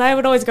always like, because I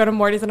would always go to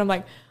Morty's and I'm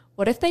like,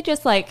 what if they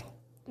just like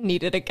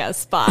needed a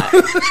guest spot.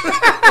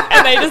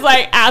 And they just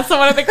like asked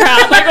someone in the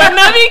crowd, like, wouldn't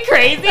that be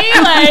crazy?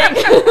 Like,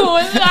 I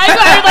would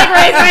like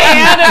raise my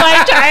hand and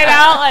like try it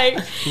out.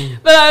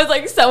 Like, but I was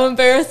like so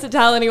embarrassed to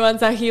tell anyone,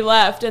 so he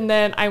left. And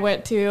then I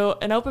went to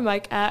an open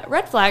mic at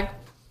Red Flag.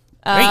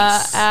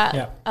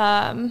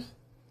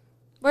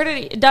 Where did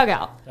he?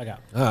 Dugout.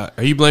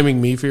 Are you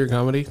blaming me for your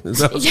comedy? Is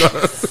that what's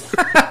going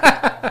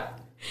on?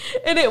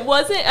 And it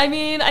wasn't, I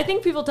mean, I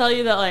think people tell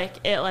you that,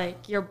 like, it,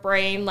 like, your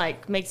brain,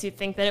 like, makes you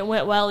think that it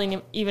went well,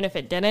 and even if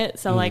it didn't.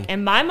 So, like,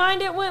 in my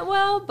mind, it went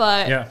well,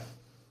 but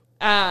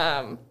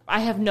I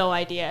have no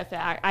idea if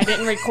I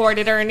didn't record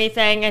it or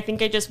anything. I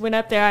think I just went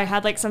up there. I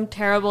had, like, some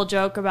terrible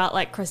joke about,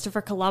 like,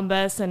 Christopher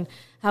Columbus and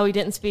how he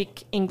didn't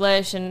speak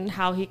English and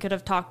how he could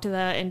have talked to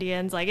the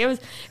Indians. Like, it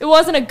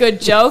wasn't a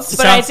good joke,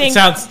 but I think...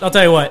 I'll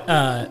tell you what,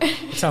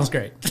 it sounds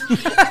great.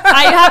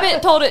 I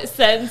haven't told it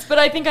since, but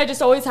I think I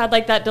just always had,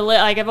 like, that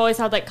like, I've always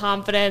had, like,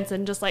 confidence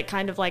and just, like,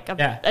 kind of, like,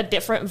 a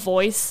different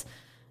voice.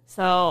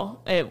 So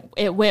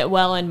it went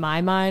well in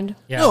my mind.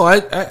 Yeah. No,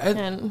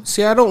 I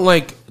see. I don't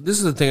like. This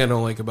is the thing I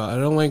don't like about. I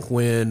don't like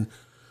when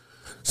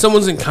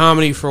someone's in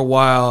comedy for a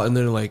while and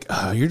they're like,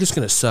 "Oh, you're just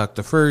gonna suck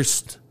the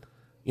first,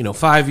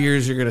 5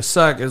 years. You're gonna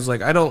suck." It's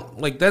like I don't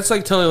like. That's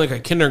like telling like a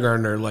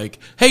kindergartner, like,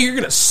 "Hey, you're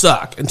gonna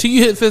suck until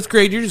you hit 5th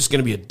grade. You're just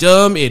gonna be a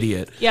dumb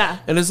idiot." Yeah.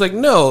 And it's like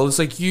no. It's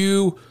like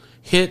you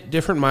hit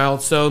different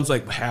milestones.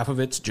 Like half of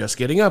it's just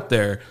getting up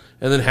there.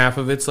 And then half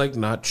of it's like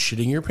not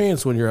shitting your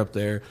pants when you're up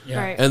there. Yeah.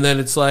 Right. And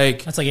then it's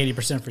like... That's like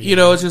 80% for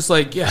you. It's just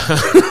like, yeah.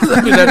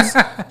 I mean, that's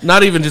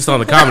not even just on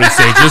the comedy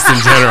stage, just in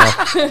general.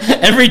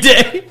 Every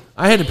day.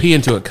 I had to pee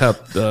into a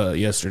cup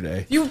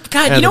yesterday. You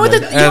know what the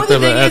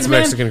thing is,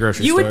 man? Mexican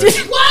grocery store. What? Wait,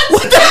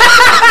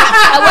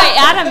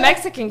 at a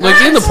Mexican grocery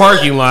store? Like in the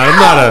parking lot.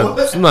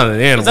 I'm not an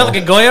animal. Is that like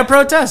a Goya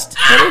protest?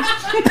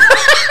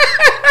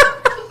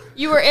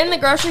 You were in the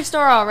grocery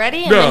store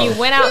already, and then you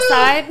went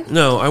outside?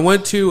 No, I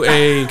went to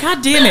a...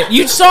 God damn it.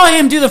 You saw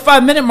him do the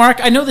 5-minute mark.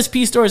 I know this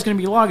pee story is going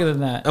to be longer than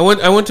that. I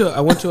went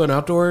to an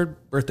outdoor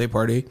birthday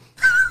party.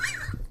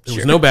 There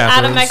was no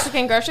bathroom. At a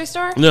Mexican grocery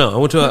store? No, I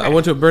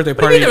went to a birthday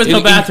party. There was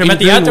no bathroom at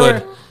the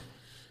outdoor?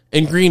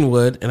 In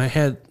Greenwood, and I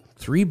had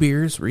 3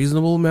 beers,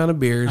 reasonable amount of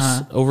beers,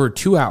 over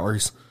 2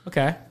 hours.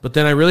 Okay. But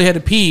then I really had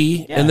to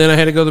pee, and then I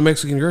had to go to the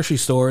Mexican grocery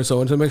store, so I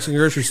went to the Mexican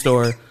grocery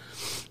store.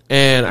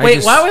 And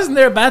wait, why wasn't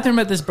there a bathroom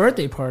at this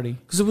birthday party?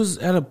 Because it was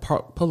at a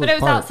public park. But it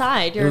was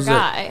outside. You're a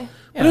guy.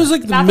 But it was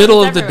like the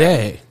middle of the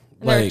day.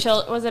 Like,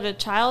 was it a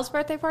child's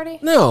birthday party?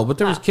 No, but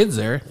there was kids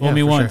there.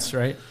 Only once,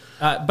 right?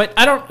 But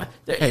I don't...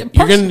 Hey,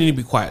 you're going to need to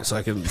be quiet so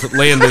I can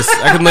lay in this.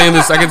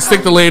 I can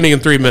stick the landing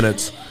in 3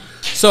 minutes.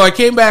 So I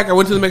came back. I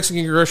went to the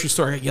Mexican grocery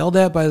store. I got yelled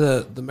at by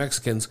the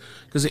Mexicans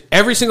because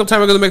every single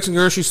time I go to the Mexican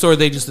grocery store,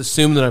 they just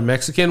assume that I'm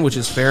Mexican, which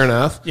is fair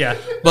enough. Yeah.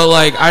 But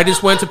like, I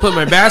just went to put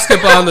my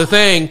basket on the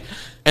thing,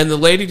 and the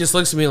lady just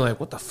looks at me like,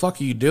 "What the fuck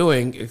are you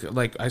doing?"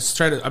 Like I'm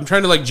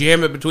trying to like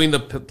jam it between the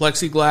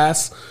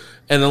plexiglass,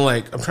 and then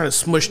like I'm trying to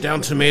smush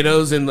down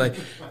tomatoes and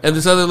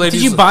this other lady.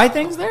 Did you buy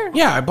things there?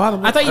 Yeah, I bought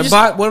them. I thought you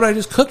bought what did I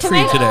just cook for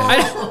you today?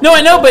 No,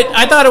 I know, but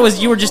I thought it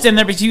was you were just in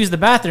there because you used the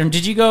bathroom.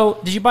 Did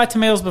you buy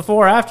tomatoes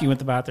before or after you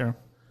went to the bathroom?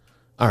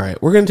 All right,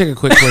 we're gonna take a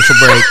quick commercial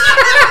break,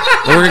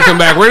 and we're gonna come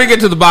back. We're gonna get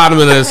to the bottom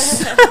of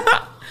this.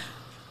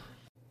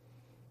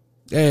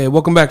 Hey,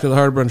 welcome back to the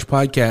Hard Brunch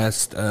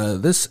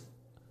Podcast. This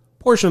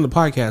portion of the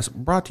podcast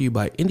brought to you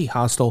by Indie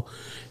Hostel.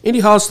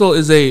 Indie Hostel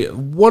is a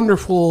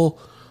wonderful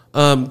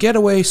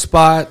getaway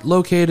spot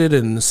located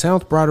in the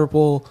South Broad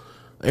Ripple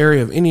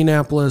area of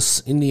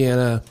Indianapolis,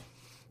 Indiana.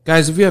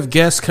 Guys, if you have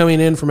guests coming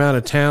in from out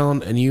of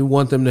town and you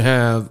want them to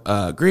have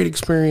a great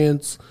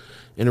experience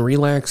in a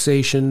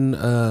relaxation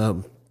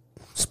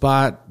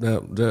spot, no,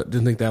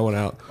 didn't think that one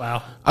out.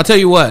 Wow. I'll tell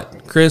you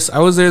what, Chris, I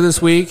was there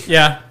this week.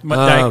 Yeah.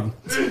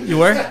 You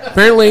were?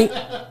 Apparently,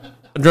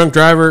 a drunk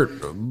driver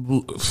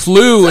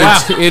flew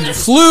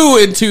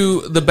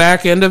into the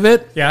back end of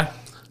it. Yeah.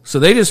 So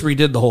they just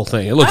redid the whole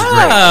thing. It looks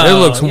great. It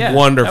looks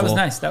wonderful.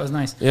 That was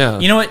nice. Yeah.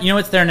 You know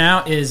what's there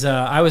now is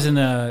I was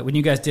when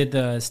you guys did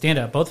the stand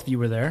up, both of you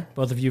were there.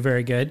 Both of you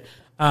very good.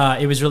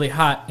 It was really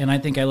hot, and I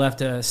think I left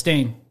a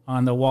stain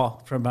on the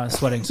wall from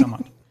sweating so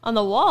much. On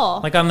the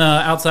wall? Like on the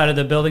outside of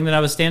the building that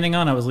I was standing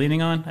on, I was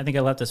leaning on. I think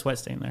I left a sweat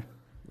stain there.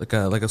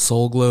 Like a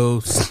Soul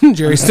Glow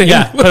Jerry stain.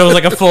 Yeah, but it was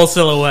like a full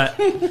silhouette.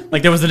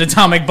 Like there was an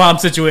atomic bomb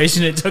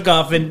situation. It took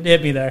off and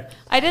hit me there.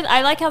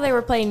 I like how they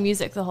were playing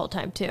music the whole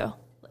time too.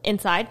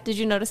 Inside, did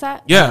you notice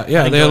that? Yeah.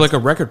 They had like a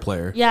record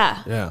player.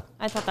 Yeah.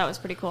 I thought that was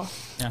pretty cool.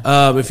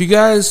 Yeah. If you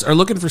guys are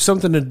looking for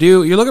something to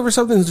do, you're looking for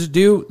something to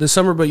do this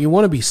summer, but you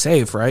want to be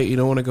safe, right? You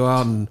don't want to go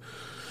out and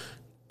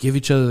give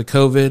each other the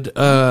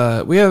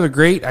COVID. We have a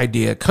great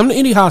idea. Come to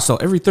Indie Hostel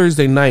every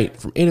Thursday night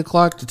from 8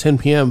 o'clock to 10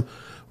 p.m.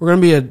 We're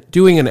going to be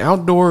doing an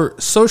outdoor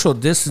social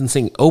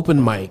distancing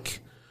open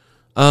mic.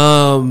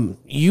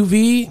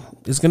 UV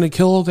is going to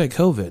kill all that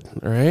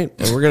COVID, all right?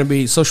 And we're going to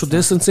be social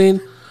distancing.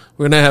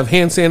 We're going to have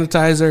hand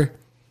sanitizer.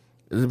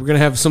 We're going to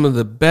have some of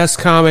the best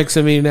comics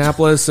in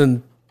Indianapolis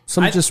and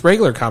some just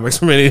regular comics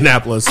from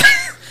Indianapolis.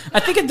 I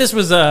think if this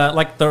was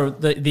like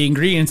the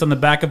ingredients on the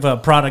back of a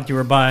product you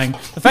were buying,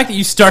 the fact that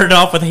you started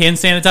off with hand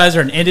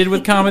sanitizer and ended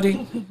with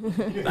comedy,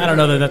 I don't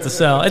know that that's a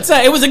sell.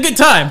 It was a good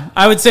time.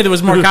 I would say there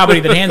was more comedy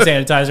than hand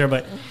sanitizer,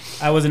 but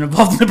I wasn't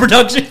involved in the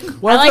production.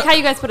 Well, I like how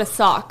you guys put a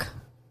sock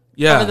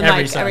over the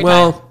mic every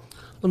time.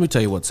 Let me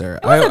tell you what, Sarah.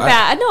 It wasn't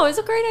bad. No, it was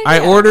a great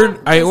idea.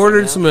 I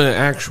ordered some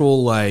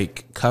actual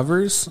like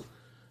covers,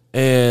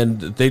 and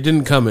they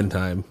didn't come in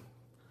time.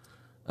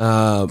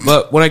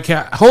 But when I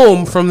got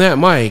home from that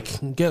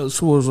mic,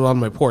 guess what was on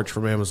my porch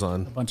from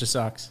Amazon? A bunch of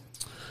socks.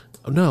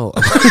 Oh, no.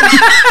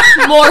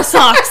 More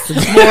socks.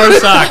 More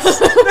socks.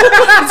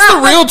 That's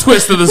the real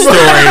twist of the story.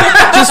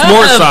 Just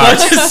more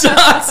socks. A bunch of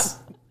socks.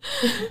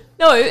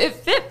 No, it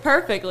fit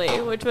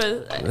perfectly, which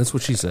was... That's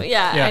what she said.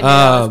 Yeah. I knew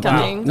that was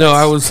coming. No,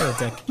 I was...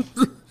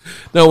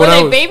 No, were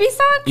they baby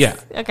socks? Yeah.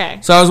 Okay.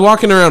 So I was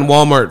walking around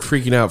Walmart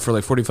freaking out for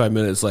like 45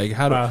 minutes. Like,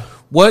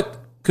 what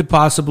could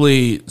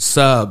possibly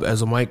sub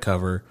as a mic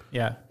cover?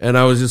 Yeah. And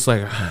I was just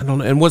like, I don't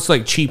know. And what's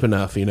like cheap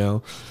enough, you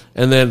know?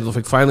 And then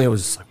like finally I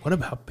was just like, what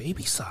about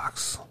baby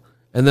socks?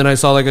 And then I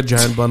saw like a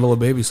giant bundle of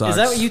baby socks. Is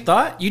that what you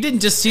thought? You didn't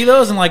just see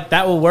those and like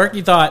that will work?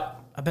 You thought,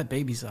 I bet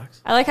baby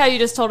socks. I like how you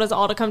just told us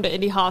all to come to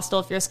Indie Hostel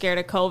if you're scared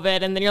of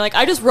COVID, and then you're like,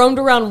 I just roamed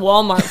around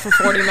Walmart for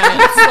 40 minutes.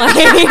 Like,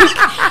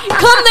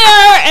 come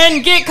there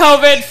and get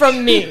COVID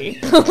from me.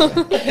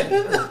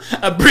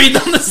 I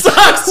breathed on the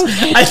socks.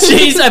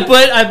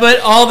 I put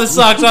all the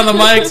socks on the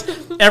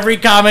mics. Every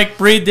comic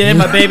breathed in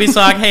my baby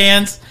sock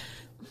hands.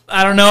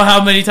 I don't know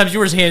how many times you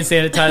were hand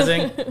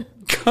sanitizing.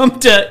 Come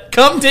to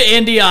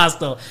Indie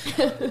Hostel.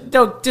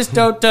 Don't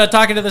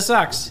talk into the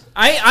socks.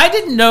 I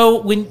didn't know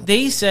when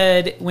he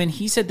said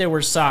there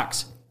were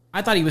socks.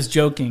 I thought he was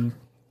joking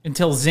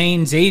until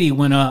Zane Zadie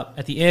went up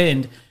at the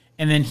end,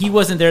 and then he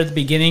wasn't there at the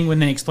beginning when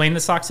they explained the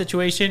sock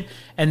situation.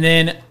 And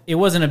then it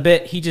wasn't a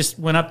bit. He just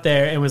went up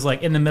there and was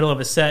like in the middle of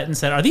a set and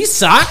said, "Are these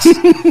socks?"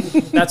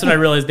 That's when I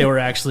realized they were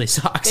actually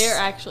socks. They're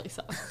actually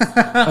socks.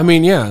 I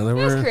mean, yeah, it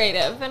was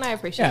creative, and I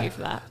appreciate you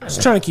for that.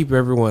 Just trying to keep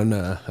everyone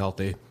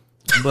healthy.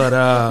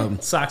 But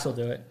socks will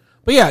do it.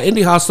 But yeah,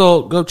 Indie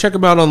Hostel. Go check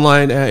them out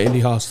online at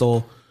Indie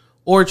Hostel,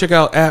 or check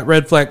out at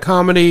Red Flag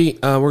Comedy.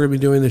 We're gonna be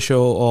doing the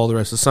show all the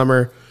rest of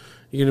summer.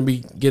 You're gonna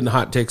be getting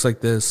hot takes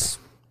like this.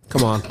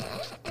 Come on.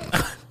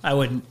 I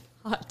wouldn't.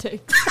 Hot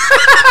takes.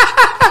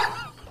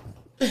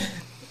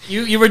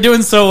 You were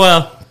doing so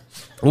well.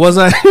 Was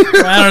I? I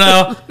don't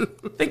know.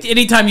 I think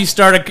anytime you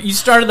started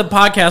the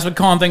podcast with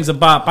calling things a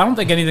bop. I don't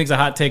think anything's a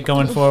hot take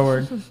going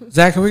forward.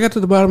 Zach, have we got to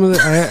the bottom of it?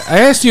 I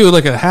asked you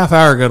like a half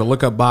hour ago to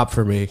look up bop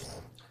for me.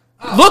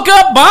 Look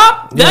up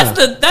bop? That's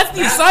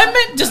the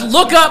assignment? Just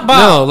look up bop.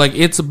 No, like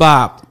it's a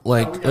bop.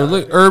 Like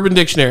Urban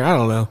Dictionary. I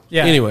don't know.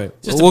 Yeah. Anyway,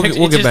 we'll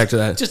get back to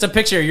that. Just a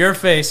picture of your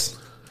face.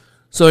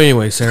 So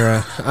anyway,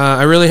 Sarah,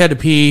 I really had to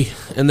pee.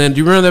 And then, do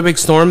you remember that big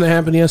storm that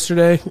happened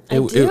yesterday? It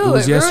was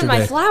yesterday. Ruined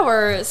my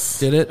flowers.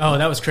 Did it? Oh,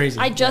 that was crazy.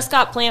 I just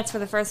got plants for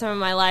the first time in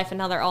my life, and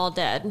now they're all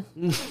dead.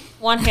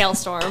 One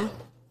hailstorm.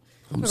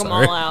 I'm took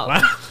sorry. them all out.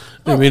 Wow.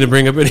 Didn't mean to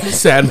bring up any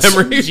sad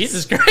memories.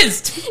 Jesus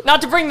Christ.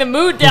 Not to bring the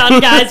mood down,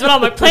 guys, but all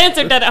my plants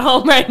are dead at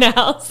home right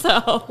now,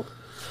 so.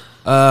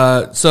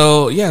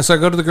 So I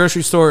go to the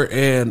grocery store,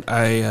 and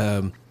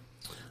I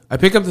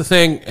pick up the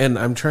thing, and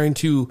I'm trying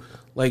to...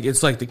 Like,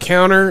 it's like the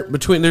counter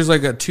between, there's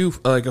like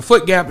a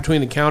foot gap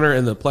between the counter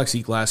and the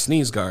plexiglass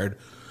sneeze guard.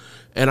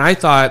 And I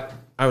thought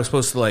I was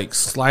supposed to like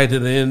slide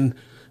it in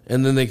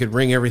and then they could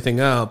ring everything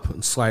up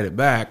and slide it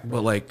back.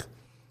 But like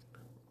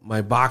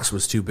my box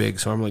was too big.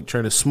 So I'm like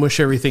trying to smush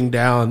everything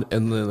down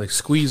and then like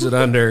squeeze it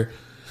under.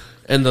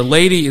 And the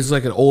lady is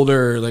like an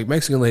older, like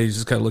Mexican lady,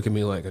 just kind of looking at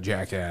me like a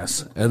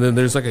jackass. And then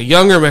there's like a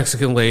younger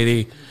Mexican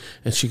lady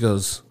and she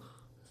goes,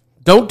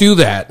 "Don't do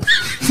that."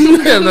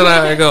 And then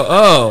I go,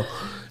 "Oh."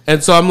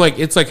 And so I'm like,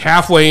 it's like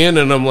halfway in,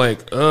 and I'm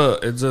like,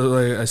 it's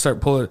like I start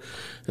pulling,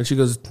 and she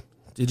goes,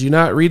 "Did you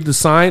not read the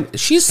sign?"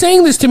 She's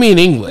saying this to me in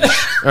English.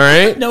 All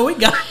right, no, we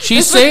got.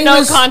 She's saying no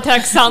this.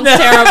 Context sounds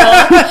terrible.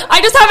 I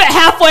just have it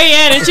halfway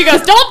in, and she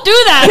goes, "Don't do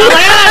that." And I'm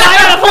like, I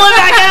gotta pull it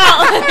back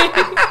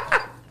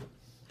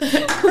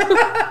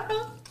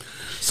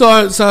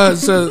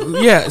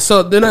out.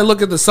 So then I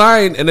look at the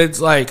sign, and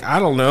it's like, I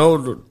don't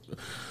know.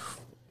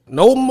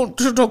 No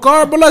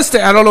tocar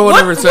moleste. I don't know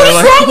whatever it says.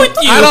 What's wrong with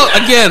you?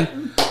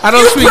 I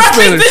don't speak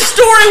Spanish. This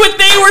story with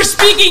they were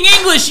speaking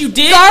English. You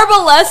did.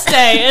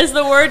 Garbaleste is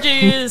the word you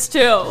use too.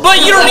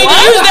 But you don't need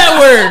to use that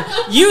word.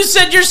 You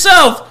said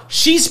yourself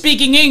she's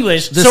speaking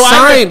English.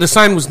 The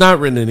sign was not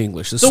written in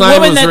English. The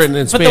sign was written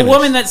in Spanish. But the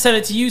woman that said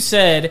it to you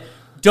said,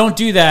 "Don't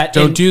do that."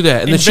 Don't do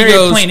that. And then she very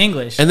goes plain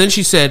English. And then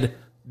she said,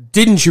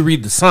 "Didn't you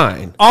read the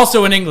sign?"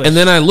 Also in English. And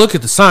then I look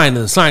at the sign,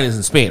 and the sign is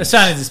in Spanish. The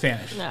sign is in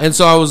Spanish. No. And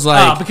so I was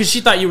like... because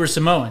she thought you were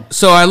Samoan.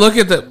 So I look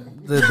at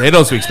they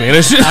don't speak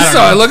Spanish.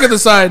 I look at the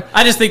sign.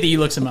 I just think that you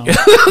look Samoan.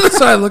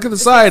 So I look at the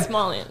sign,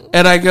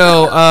 and I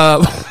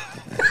go...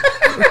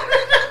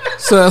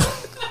 So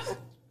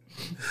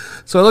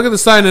I look at the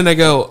sign, and I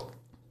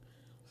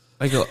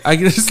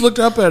just looked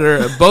up at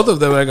her, both of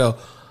them, and I go,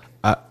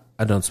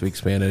 I don't speak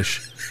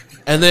Spanish.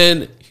 And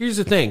then, here's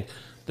the thing.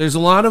 There's a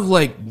lot of,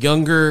 like,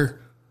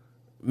 younger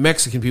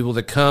Mexican people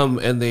that come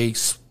and they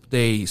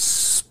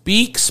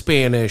speak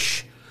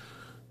Spanish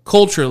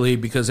culturally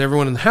because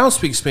everyone in the house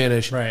speaks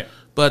Spanish. Right.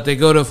 But they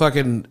go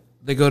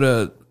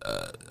to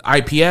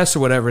IPS or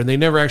whatever, and they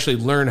never actually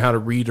learn how to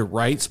read or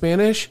write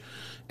Spanish.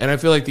 And I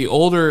feel like the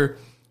older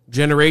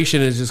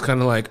generation is just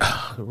kind of like,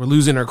 we're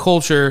losing our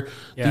culture.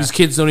 Yeah. These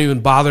kids don't even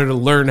bother to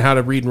learn how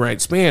to read and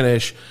write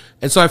Spanish.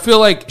 And so I feel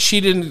like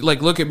she didn't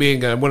like look at me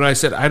and go, when I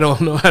said I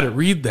don't know how to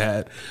read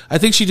that, I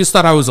think she just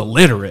thought I was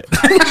illiterate.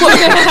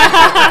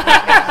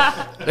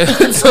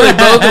 And so they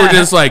both were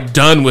just like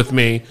done with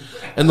me.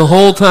 And the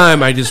whole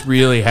time I just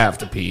really have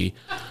to pee.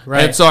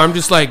 Right. And so I'm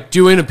just like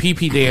doing a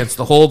pee dance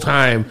the whole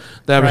time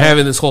that I'm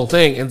having this whole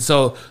thing. And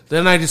so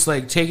then I just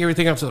like take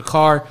everything up to the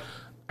car.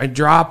 I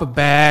drop a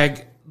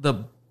bag.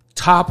 The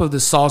top of the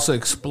salsa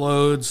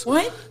explodes.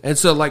 What? And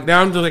so like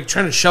now I'm like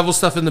trying to shovel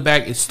stuff in the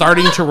bag. It's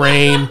starting to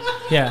rain.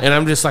 Yeah. And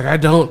I'm just like, I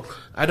don't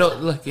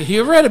like. Have you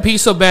ever had to pee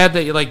so bad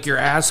that you like your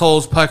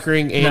asshole's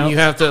puckering and you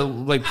have to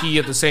like pee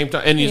at the same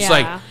time? And it's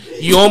like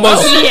you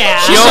almost. Yeah.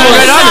 She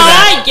almost.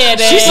 I get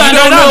it. You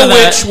don't know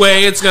which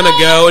way it's gonna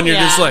go, and you're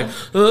just like,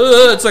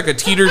 it's like a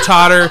teeter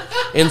totter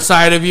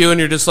inside of you, and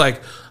you're just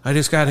like, I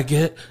just got to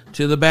get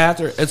to the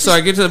bathroom. And so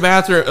I get to the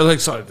bathroom. Like,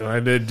 sorry, I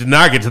did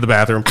not get to the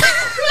bathroom.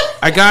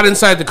 I got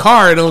inside the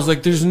car and I was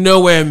like, there's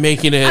no way I'm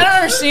making it. I don't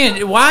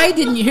understand. Why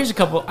didn't you?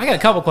 I got a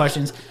couple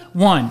questions.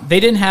 One, they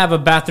didn't have a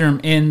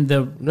bathroom in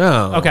the.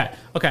 No. Okay.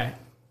 I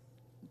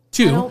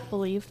don't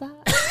believe that.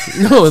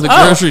 No, the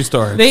grocery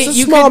store. It's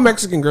a small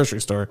Mexican grocery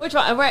store. Which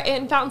one? We're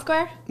in Fountain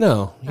Square?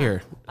 No,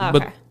 here. Oh, okay.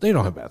 But they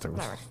don't have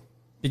bathrooms.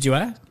 Did you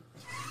ask?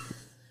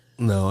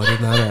 No, I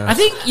did not ask. I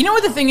think, you know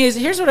what the thing is?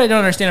 Here's what I don't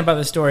understand about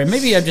this story.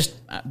 Maybe I'm just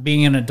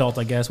being an adult,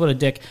 I guess. What a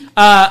dick.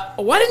 Why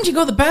didn't you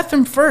go to the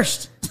bathroom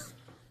first?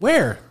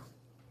 Where?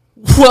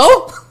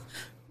 Well,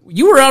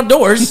 you were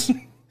outdoors.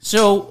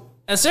 So,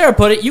 as Sarah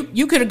put it,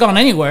 you could have gone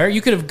anywhere.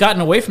 You could have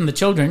gotten away from the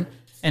children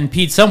and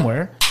peed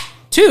somewhere.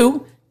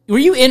 2, were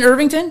you in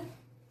Irvington?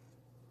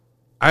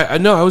 I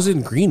know, I was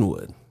in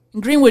Greenwood. In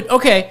Greenwood,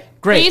 okay,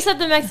 great. But you said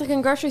the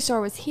Mexican grocery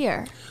store was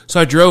here. So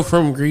I drove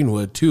from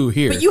Greenwood to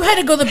here. But you had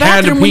to go to the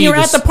bathroom when you were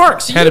at the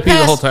park. So had to pee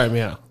the whole time,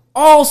 yeah.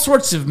 All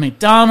sorts of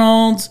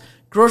McDonald's,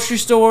 grocery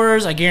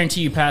stores. I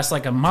guarantee you passed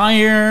like a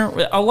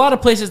Meijer. A lot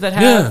of places that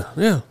have.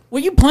 Yeah. Were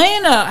you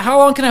playing a How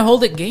Long Can I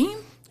Hold It game?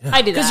 Yeah.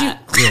 I do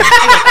that.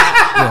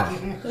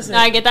 No,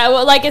 I get that.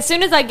 Well, like as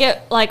soon as I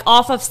get like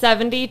off of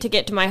 70 to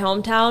get to my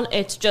hometown,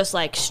 it's just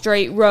like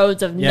straight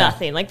roads of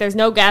nothing. Like there's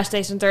no gas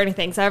stations or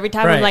anything. So every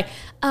time I'm like,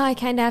 I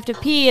kind of have to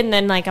pee, and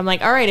then like I'm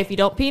like, all right, if you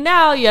don't pee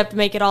now, you have to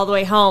make it all the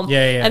way home.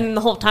 Yeah. And then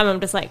the whole time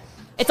I'm just like,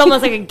 it's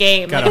almost like a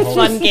game, like a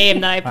fun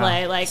game that I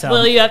play. Like,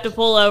 will you have to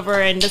pull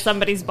over into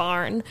somebody's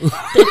barn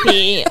to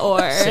pee, or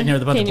sitting here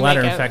with a bunch of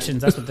bladder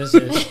infections? That's what this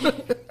is.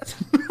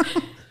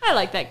 I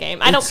like that game.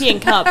 I don't pee in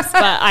cups,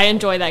 but I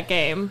enjoy that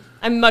game.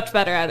 I'm much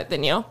better at it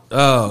than you.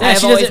 Oh. Yeah,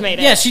 I've always made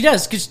it. Yeah, she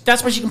does, because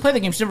that's why she can play the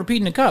game. She's never peed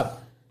in a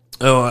cup.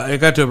 Oh, I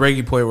got to a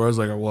breaking point where I was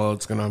like, well,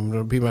 I'm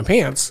going to pee my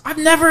pants.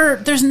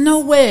 There's no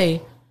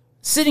way,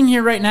 sitting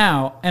here right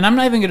now, and I'm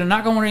not even going to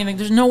knock on wood or anything,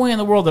 there's no way in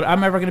the world that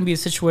I'm ever going to be in a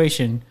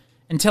situation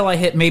until I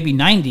hit maybe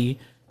 90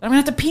 that I'm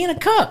going to have to pee in a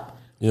cup.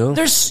 Yeah.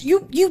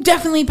 You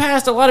definitely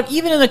passed a lot of,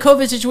 even in the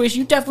COVID situation,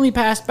 you definitely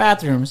passed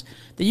bathrooms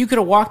that you could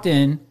have walked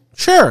in.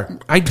 Sure.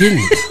 I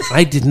didn't.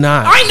 I did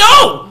not. I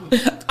know!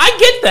 I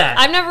get that.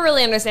 I've never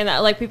really understand that.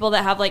 Like people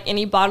that have like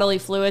any bodily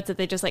fluids that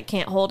they just like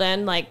can't hold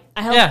in. Like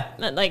I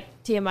held like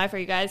TMI for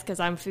you guys because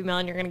I'm female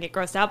and you're going to get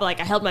grossed out. But like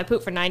I held my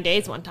poop for 9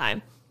 days one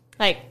time.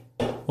 Like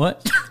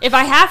what? If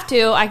I have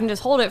to, I can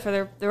just hold it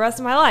for the rest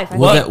of my life.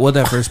 What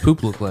that first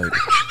poop look like?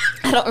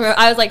 I don't remember.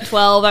 I was like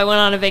 12. I went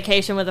on a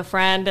vacation with a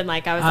friend and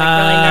like I was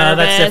like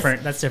really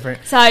nervous. That's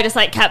different. So I just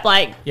like kept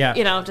like,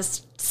 you know,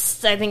 just,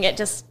 I think it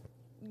just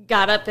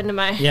got up into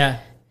my...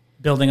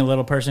 Building a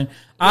little person.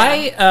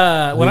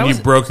 Yeah. When you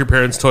broke your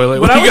parents'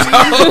 toilet. When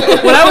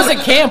I was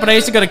at camp, when I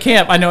used to go to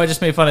camp, I know I just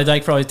made fun of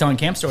Dyke for always telling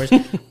camp stories.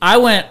 I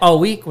went a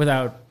week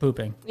without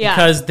pooping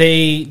because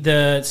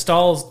the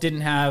stalls didn't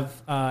have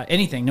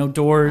anything, no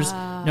doors,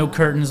 no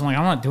curtains. I'm like,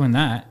 I'm not doing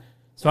that.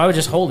 So I would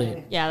just hold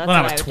it. Yeah, that's when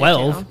I was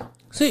 12.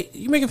 See,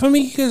 you making fun of me?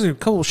 You guys are a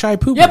couple of shy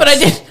poopers. Yeah, but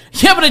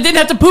I didn't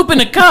have to poop in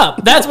a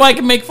cup. That's why I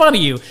can make fun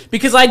of you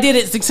because I did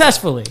it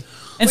successfally.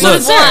 And so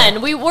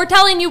we won. We're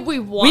telling you we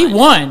won. We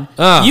won.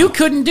 You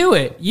couldn't do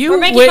it. We're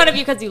making fun of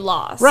you because you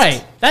lost.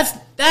 Right.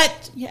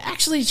 Yeah,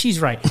 actually, she's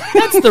right.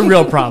 That's the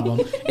real problem.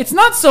 It's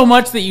not so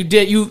much that you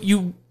did.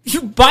 You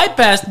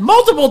bypassed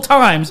multiple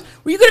times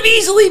where you could have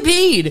easily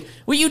peed.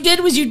 What you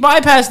did was you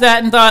bypassed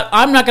that and thought,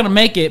 I'm not going to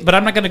make it, but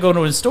I'm not going to go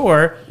to a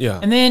store. Yeah.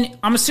 And then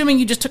I'm assuming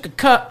you just took a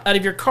cup out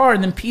of your car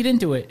and then peed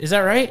into it. Is that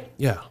right?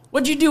 Yeah.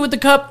 What'd you do with the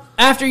cup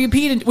after you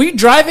peed? Were you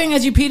driving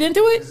as you peed into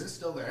it? Is it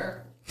still there?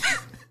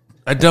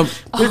 I dumped.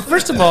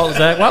 First of all,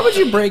 Zach, why would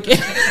you break it?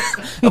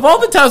 Of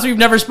all the times we've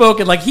never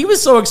spoken, like he was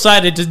so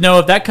excited to know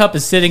if that cup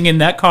is sitting in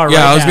that car right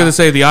now. Yeah, I was going to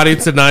say the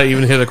audience did not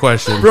even hit a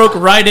question. Broke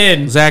right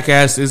in. Zach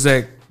asked, is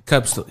that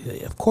cup still?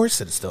 Yeah, of course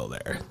it's still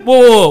there.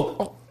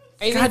 Whoa.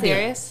 Are you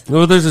serious?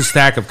 Well, there's a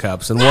stack of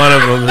cups, and one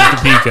of them is the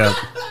pee cup.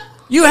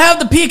 You have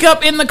the pee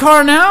cup in the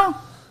car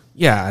now?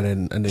 Yeah, I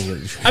didn't get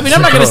it. I mean,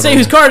 I'm not going to say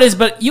whose car it is,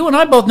 but you and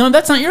I both know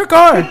that's not your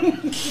car.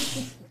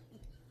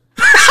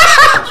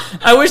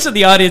 I wish that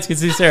the audience could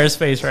see Sarah's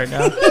face right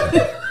now.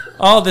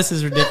 All this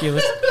is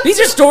ridiculous.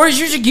 These are stories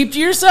you should keep to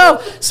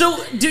yourself.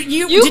 So,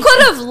 you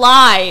could have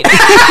lied.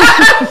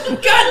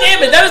 God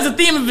damn it! That was the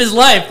theme of his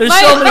life. There's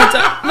so many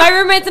times. My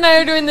roommates and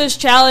I are doing this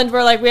challenge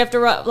where we have to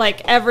run,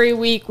 every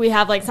week we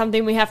have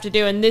something we have to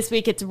do, and this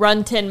week it's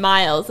run 10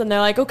 miles, and they're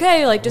like,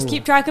 okay, just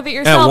keep track of it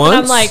yourself. At once?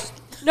 And I'm like,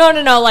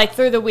 no,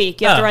 through the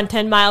week you have to run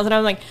 10 miles, and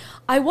I'm like,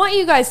 I want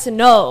you guys to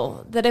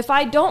know that if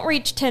I don't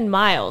reach 10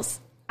 miles,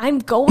 I'm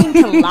going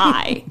to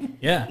lie.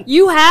 Yeah,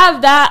 you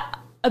have that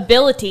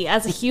ability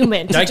as a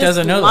human to just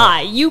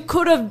lie. That. You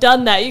could have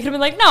done that. You could have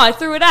been like, no, I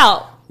threw it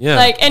out. Yeah,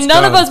 and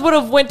none of us would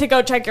have went to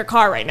go check your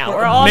car right now.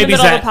 We're all in the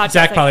middle of the podcast.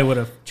 Zach probably would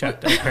have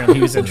checked it. Apparently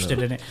he was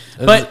interested in it.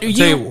 But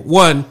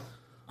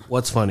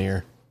what's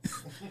funnier?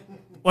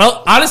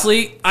 Well,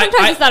 honestly,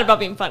 sometimes it's not about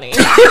being funny. You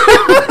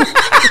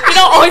don't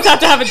always have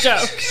to have a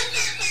joke.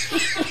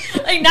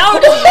 Now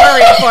we're just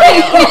worried for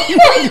you.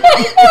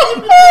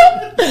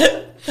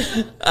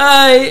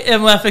 I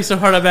am laughing so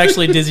hard I'm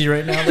actually dizzy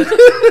right now.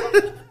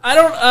 I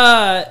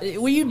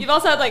don't. You've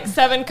also had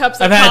 7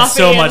 cups of coffee. I've had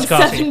so much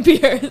coffee. 7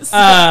 beers.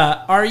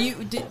 Are you?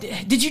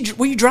 Did you?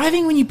 Were you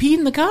driving when you peed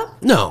in the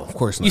cup? No, of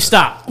course not. You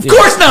stopped. Of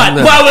course not.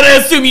 No. Why would I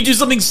assume you do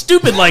something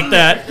stupid like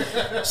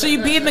that? So you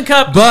peed in the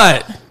cup,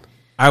 but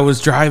I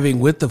was driving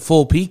with the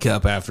full pee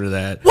cup after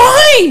that.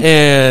 Why?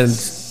 And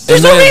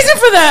there's no reason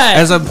for that.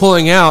 As I'm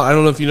pulling out, I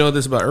don't know if you know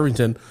this about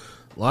Irvington,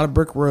 a lot of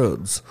brick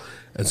roads,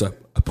 and so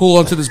I pull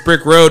onto this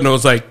brick road, and I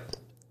was like,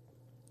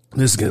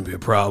 "This is gonna be a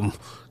problem."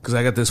 Because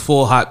I got this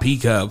full hot pee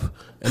cup,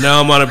 and now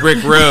I'm on a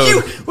brick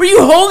road. Were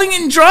you holding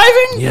it and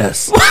driving?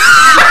 Yes.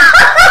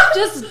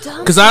 Just dumb.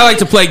 Because I like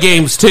to play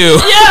games too.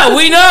 Yeah,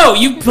 we know.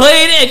 You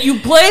played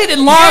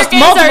and lost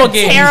multiple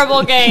games.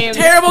 Terrible games.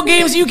 Terrible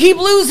games. You keep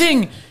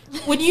losing.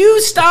 When you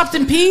stopped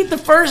and peed the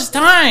first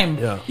time,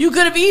 you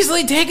could have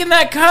easily taken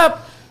that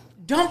cup,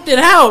 dumped it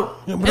out,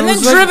 and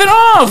then driven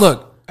off.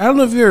 Look, I don't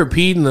know if you ever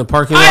peed in the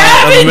parking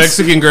lot of a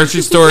Mexican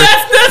grocery store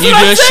that's you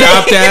just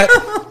shopped at.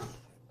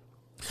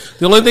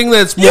 The only thing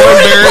that's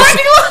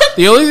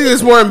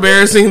more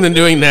embarrassing than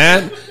doing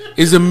that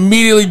is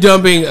immediately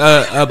dumping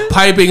a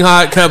piping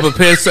hot cup of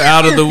piss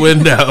out of the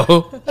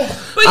window.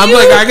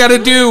 I got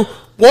to do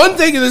one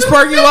thing in this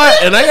parking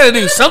lot, and I got to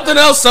do something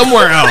else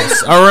somewhere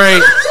else. All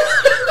right.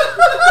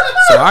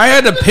 So I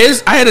had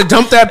to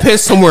dump that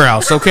piss somewhere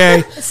else,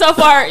 okay? So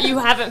far, you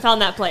haven't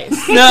found that place.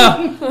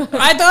 No.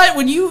 I thought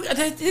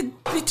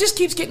it just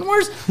keeps getting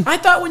worse. I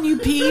thought when you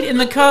peed in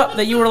the cup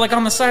that you were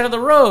on the side of the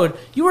road.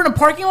 You were in a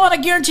parking lot, I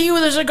guarantee you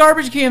there's a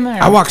garbage can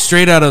there. I walked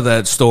straight out of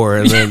that store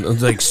and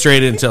then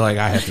straight into I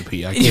have to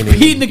pee. I can't even.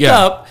 Peed in the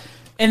cup.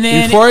 And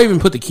then before I even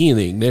put the key in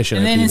the ignition,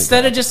 and then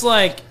instead of just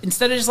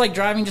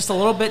driving just a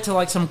little bit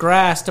to some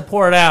grass to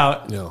pour it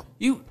out,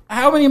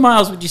 how many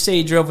miles would you say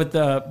you drove with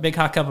the big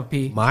hot cup of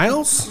pee?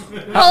 Miles?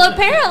 Well,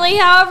 apparently,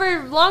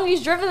 however long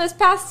he's driven this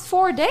past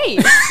 4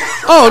 days.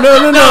 Oh no!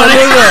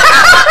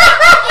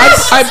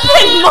 I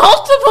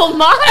multiple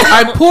miles.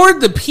 I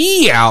poured the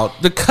pee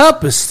out. The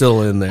cup is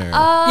still in there.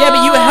 Yeah,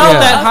 but you held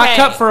that hot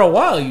cup for a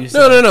while. You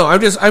said. No. I'm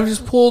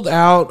just pulled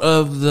out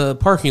of the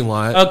parking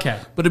lot. Okay.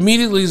 But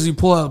immediately as you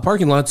pull out of the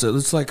parking lot,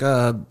 it's like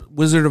a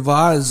Wizard of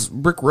Oz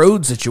brick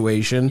road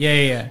situation.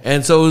 Yeah.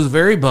 And so it was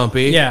very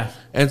bumpy. Yeah.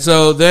 And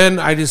so then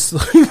I just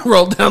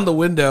rolled down the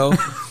window,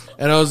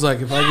 and I was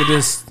like, if I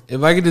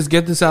could just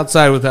get this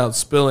outside without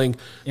spilling,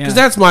 because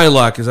that's my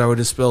luck, is I would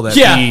just spill that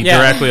pee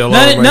directly all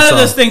over myself. None of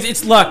those things.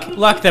 It's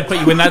luck that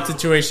put you in that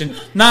situation.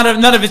 None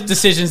of it's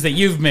decisions that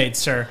you've made,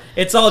 sir.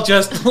 It's all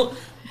just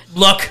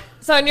luck.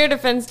 So in your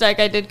defense, Doug,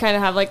 I did kind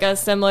of have a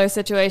similar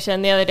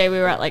situation. The other day we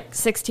were at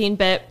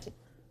 16-bit.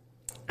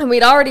 And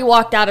we'd already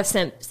walked out of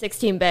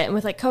 16-bit. And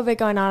with COVID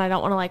going on, I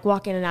don't want to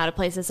walk in and out of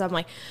places. So I'm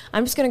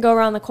I'm just going to go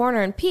around the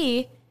corner and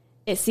pee.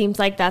 It seems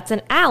like that's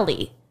an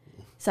alley.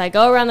 So I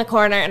go around the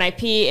corner and I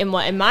pee in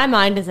what in my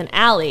mind is an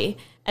alley.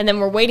 And then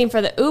we're waiting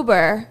for the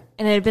Uber.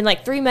 And it had been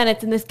 3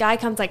 minutes. And this guy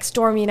comes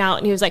storming out.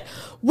 And he was like,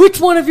 which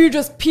one of you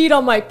just peed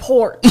on my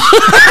porch? And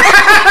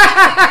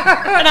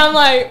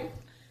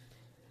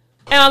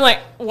I'm like,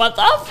 what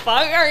the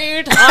fuck are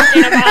you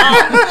talking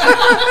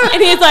about?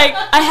 And he's like,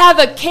 I have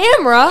a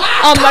camera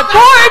on my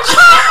porch.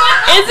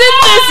 Isn't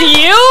this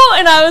you?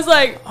 And I was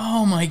like,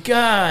 oh my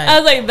God. I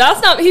was like,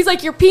 that's not, he's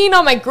like, you're peeing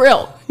on my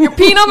grill. You're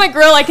peeing on my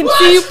grill. I can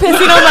see you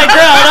pissing on my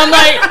grill. And I'm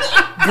like,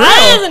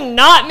 that is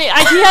not me.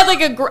 He had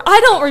I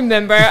don't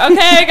remember.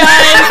 Okay,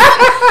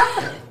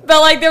 guys.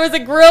 But there was a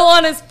grill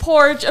on his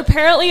porch.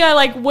 Apparently,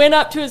 I went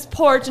up to his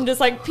porch and just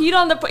peed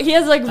on the. He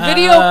has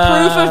video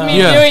proof of me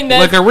doing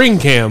this, like a ring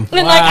cam.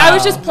 And I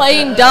was just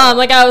playing dumb.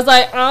 I was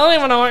like, I don't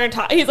even know what you're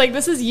talking. He's like,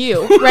 this is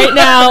you right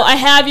now. I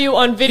have you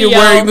on video. You're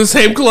wearing the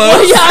same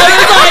clothes. Yeah,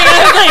 I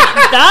was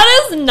like,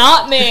 that is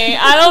not me.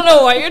 I don't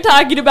know what you're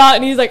talking about.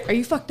 And he's like, are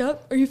you fucked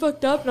up? Are you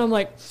fucked up? And I'm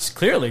like,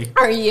 clearly.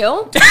 Are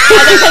you?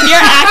 Because you're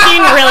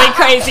acting really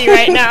crazy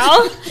right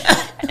now.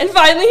 And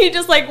finally he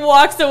just like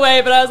walks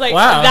away. But I was like,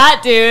 wow.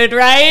 That dude,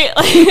 right?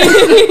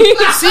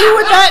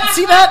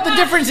 See that? The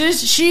difference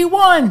is she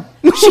won.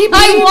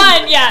 I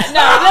won, yeah. No,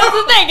 that's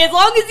the thing. As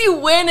long as you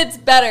win, it's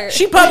better.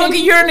 She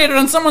publicly urinated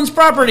on someone's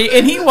property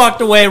and he walked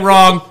away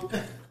wrong.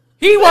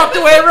 He walked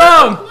away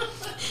wrong.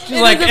 She's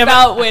it is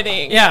about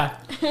winning. Yeah.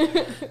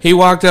 He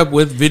walked up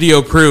with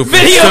video proof.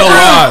 Video still proof.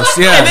 Lost.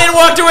 Yeah. And then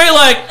walked away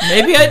like,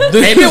 maybe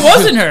it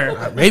wasn't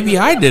her. Maybe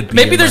I did.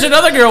 Maybe there's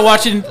another girl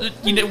watching,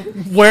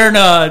 wearing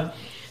a...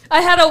 I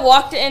had a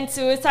walked-in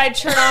suicide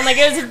shirt on. Like,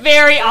 it was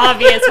very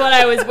obvious what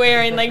I was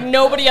wearing. Like,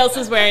 nobody else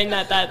was wearing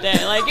that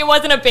day. Like, it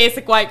wasn't a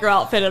basic white girl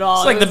outfit at all.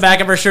 It's like the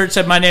back of her shirt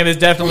said, my name is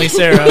definitely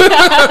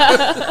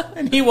Sarah.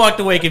 And he walked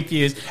away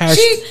confused.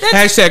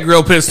 Hashtag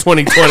Grill Piss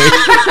 2020.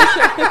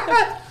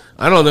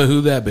 I don't know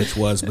who that bitch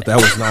was, but that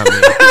was not me.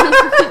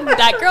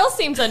 That girl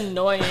seems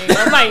annoying.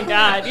 Oh, my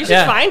God. You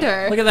should find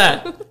her. Look at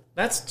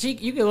that.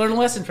 You can learn a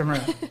lesson from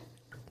her.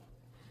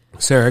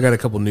 Sarah, I got a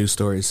couple news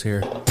stories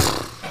here.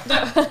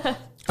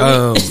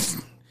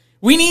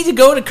 We need to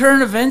go to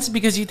current events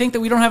because you think that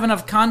we don't have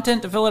enough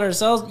content to fill it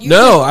ourselves?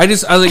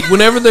 I like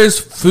whenever there's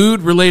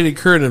food related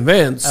current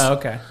events. Oh,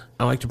 okay.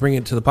 I like to bring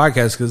it to the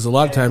podcast because a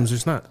lot of times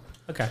there's not.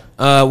 Okay.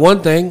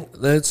 One thing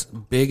that's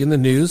big in the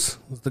news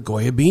is the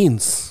Goya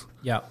beans.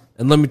 Yeah.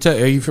 And let me tell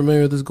you, are you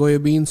familiar with this Goya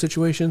bean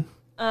situation?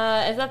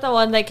 Is that the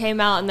one that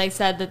came out and they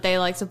said that they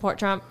like support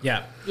Trump?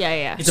 Yeah.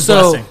 Yeah. It's a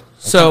blessing.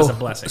 It's a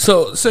blessing.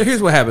 So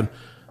here's what happened.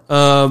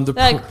 They're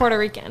like Puerto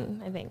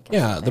Rican, I think.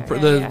 Yeah, the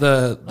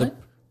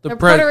They're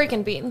Puerto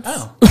Rican beans.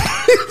 Oh,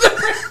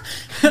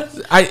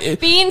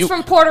 beans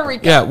from Puerto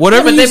Rico. Yeah,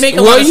 whatever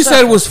you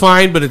said was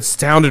fine, but it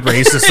sounded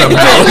racist somehow.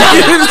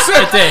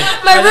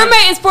 My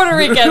roommate is Puerto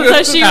Rican,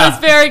 so she was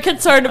very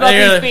concerned about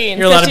these beans.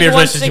 You're allowed to be as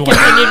racist as you want.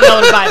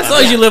 As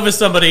long as you live with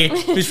somebody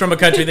who's from a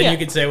country, then you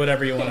can say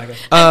whatever you want to go.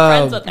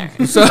 I'm friends with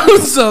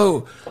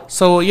her.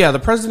 So yeah, the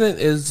president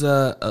is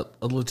a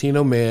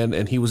Latino man,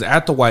 and he was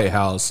at the White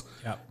House,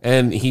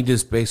 and he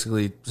just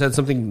basically said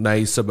something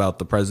nice about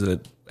the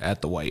president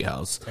at the White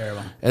House.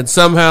 Terrible. And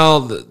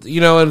somehow, it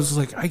was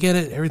like, I get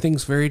it,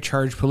 everything's very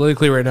charged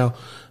politically right now.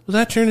 But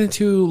that turned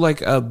into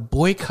like a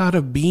boycott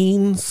of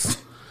beans.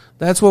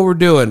 That's what we're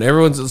doing.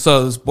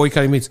 This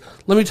boycotting beans.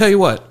 Let me tell you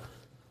what,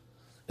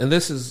 and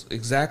this is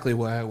exactly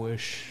why I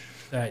wish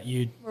that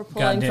you'd we're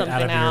pulling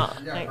something out.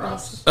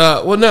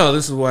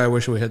 This is why I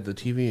wish we had the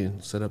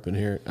TV set up in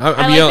here. I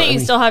like that you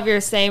still have your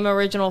same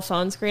original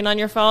phone screen on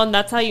your phone.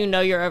 That's how you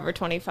know you're over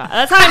 25.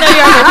 That's how I know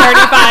you're over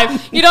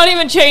 35. You don't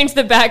even change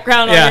the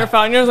background on your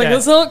phone. You're just like,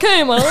 it's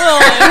okay, my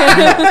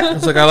little.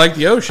 It's like, I like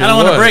the ocean. I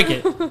don't want to break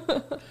it.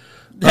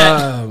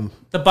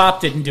 The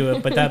bop didn't do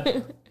it, but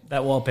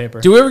that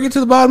wallpaper. Do we ever get to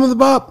the bottom of the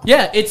bop?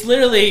 Yeah, it's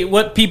literally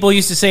what people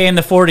used to say in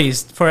the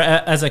 40s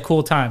as a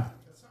cool time.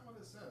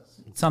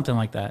 Something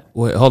like that.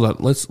 Wait, hold on.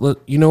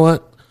 You know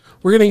what?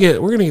 We're gonna get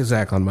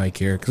Zach on mic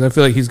here because I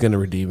feel like he's gonna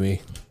redeem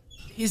me.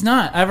 He's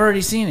not. I've already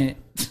seen it.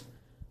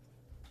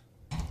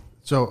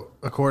 So,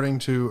 according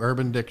to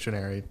Urban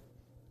Dictionary,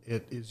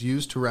 it is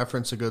used to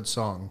reference a good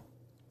song.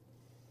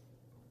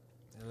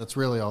 And that's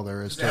really all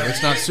there is to it.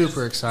 It's not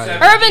super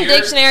exciting. Urban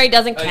Dictionary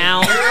doesn't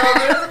count.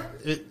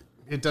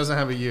 It doesn't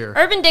have a year.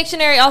 Urban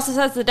Dictionary also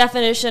says the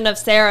definition of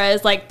Sarah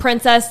is like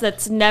princess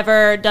that's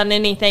never done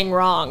anything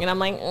wrong, and I'm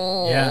like,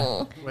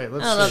 yeah. Wait,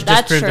 let's see.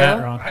 That's true.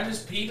 That wrong. I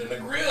just peed in the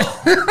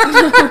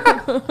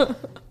grill.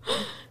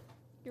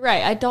 You're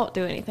right. I don't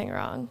do anything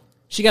wrong.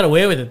 She got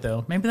away with it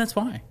though. Maybe that's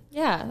why.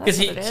 Yeah, because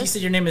she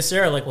said your name is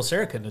Sarah. Like, well,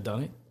 Sarah couldn't have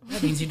done it.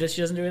 That means she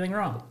doesn't do anything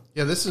wrong.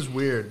 Yeah, this is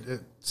weird.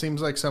 It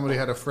seems like somebody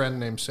had a friend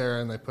named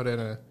Sarah, and they put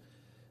in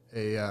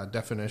a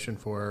definition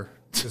for her.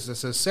 This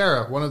says,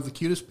 Sarah, one of the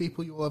cutest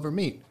people you will ever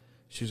meet.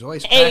 She's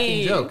always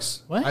cracking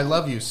jokes. What? I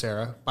love you,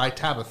 Sarah. By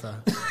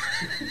Tabitha.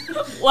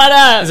 What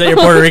up? Is that your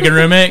Puerto Rican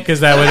roommate?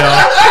 Because that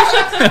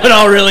would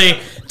all really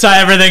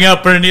tie everything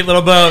up in a neat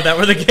little bow if that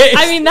were the case.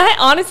 I mean, that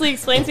honestly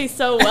explains me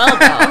so well,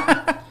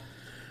 though.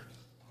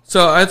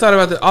 So I thought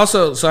about that.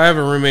 Also, so I have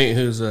a roommate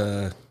who's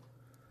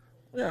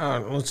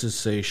let's just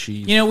say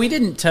she. We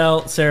didn't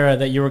tell Sarah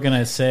that you were going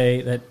to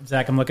say that,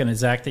 Zach, I'm looking at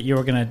Zach, that you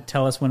were going to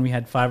tell us when we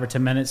had 5 or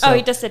 10 minutes. So. Oh,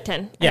 he just said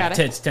 10. Yeah,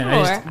 it's 10.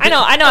 I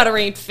know how to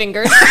read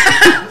fingers.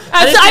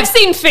 I've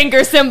seen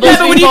finger symbols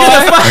before. When you did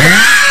the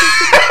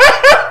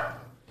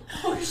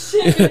oh,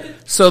 shit.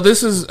 So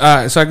this is,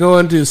 so I go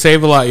into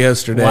Save A Lot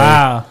yesterday.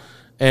 Wow.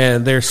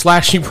 And they're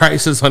slashing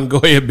prices on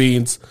Goya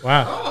beans.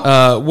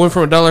 Wow. Went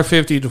from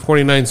 $1.50 to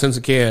 49 cents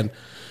a can.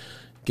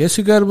 Guess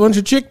who got a bunch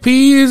of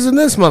chickpeas in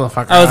this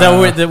motherfucker?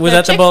 Oh, was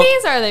that the bowl?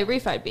 Chickpeas or are they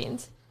refried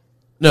beans?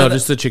 No,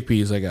 just the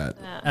chickpeas I got.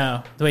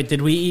 Oh, wait,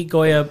 did we eat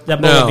Goya,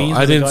 that bowl of beans? No,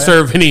 I didn't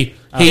serve any.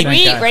 Did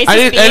we eat racist beans?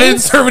 I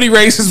didn't serve any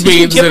racist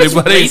beans to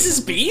anybody.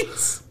 Racist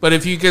beans? But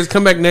if you guys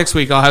come back next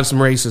week, I'll have some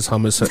racist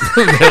hummus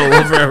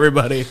available for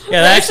everybody.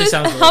 Yeah, that actually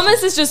sounds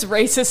hummus is just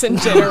racist in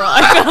general.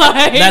 I feel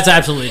like. That's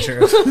absolutely true.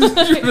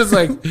 It's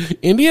like,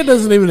 India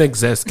doesn't even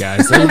exist,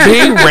 guys. They're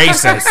being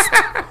racist.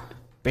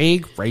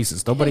 big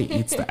racist. Nobody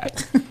eats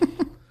that.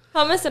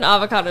 Hummus and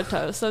avocado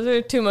toast. Those are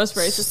the two most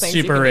racist things.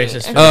 Super you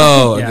can racist. Eat.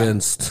 Oh,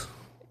 against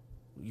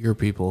your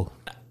people.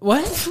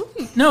 What?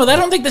 No, I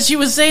don't think that she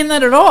was saying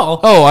that at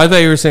all. Oh, I thought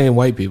you were saying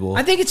white people.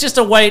 I think it's just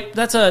a white.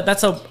 I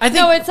think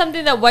No, it's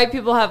something that white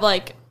people have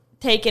like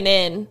taken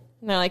in.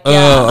 And they're like,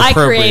 yeah, I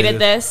created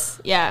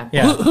this. Yeah.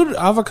 Yeah. Who did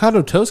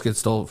avocado toast get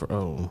stolen from?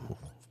 Oh,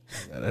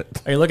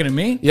 Are you looking at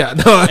me? yeah,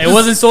 no, It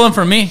wasn't stolen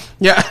from me.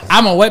 Yeah,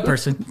 I'm a white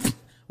person.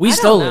 We I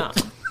stole don't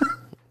it.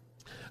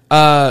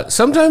 know.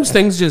 sometimes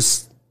things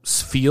just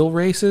feel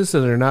racist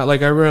and they're not.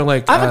 Like I remember,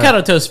 like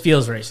Avocado toast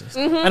feels racist.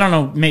 Mm-hmm. I don't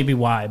know maybe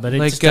why, but it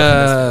like just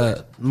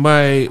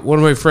definitely does. one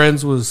of my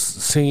friends was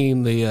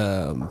singing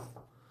the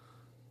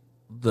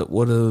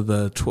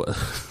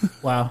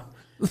Wow.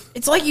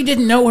 It's like you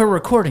didn't know we're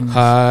recording this.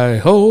 Hi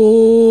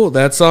ho,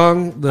 that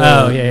song.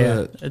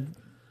 The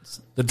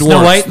dwarves,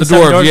 Snow White, the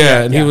Seven dwarves, Dwarfs,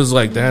 yeah. And yeah. he was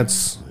like,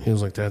 that's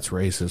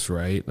racist,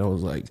 right? And I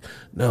was like,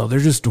 no, they're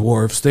just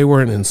dwarfs. They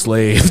weren't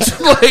enslaved.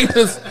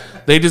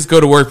 They just go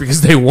to work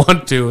because they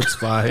want to. It's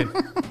fine.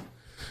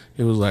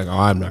 He was like, oh,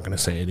 I'm not going to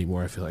say it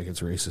anymore. I feel like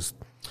it's racist.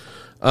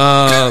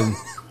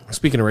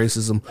 Speaking of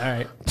racism, All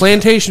right.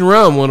 Plantation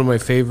rum, one of my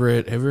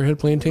favorite. Have you ever had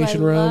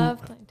Plantation I rum? love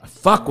plantation I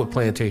fuck with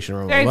Plantation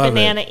rum. Very I love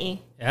banana-y.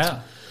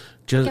 Yeah.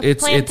 Just Like a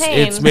it's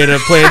plantain. it's made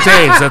of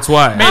plantains. That's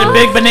why. Made of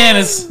big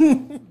bananas.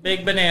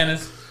 Big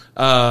bananas.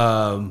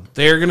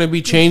 They're going to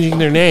be changing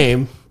their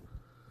name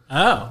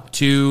Oh.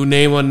 to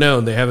name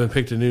unknown. They haven't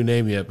picked a new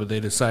name yet, but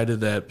they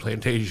decided that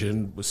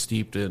Plantation was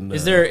steeped in.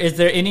 Is there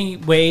any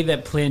way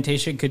that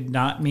plantation could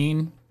not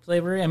mean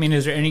slavery? I mean,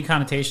 is there any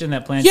connotation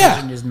that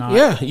plantation is not?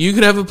 Yeah, you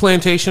could have a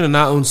plantation and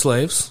not own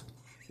slaves.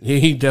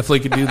 He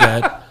definitely could do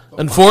that.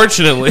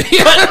 Unfortunately,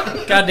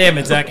 God damn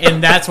it, Zach.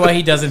 And that's why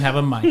he doesn't have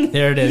a mic.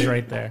 There it is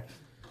right there.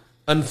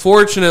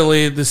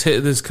 unfortunately,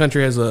 this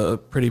country has a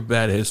pretty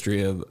bad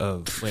history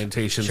of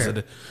plantations.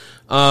 Sure.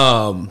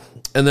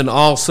 And then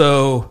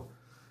also,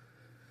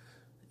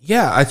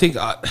 yeah, I think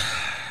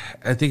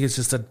it's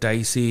just a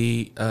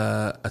dicey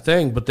a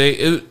thing. But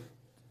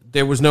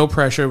there was no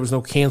pressure. There was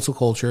no cancel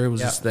culture. It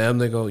was just them.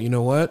 They go, you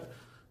know what?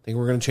 I think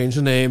we're going to change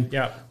the name.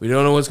 Yeah. We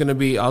don't know what's going to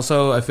be.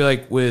 Also, I feel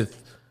like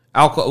with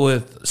alcohol,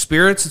 with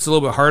spirits, it's a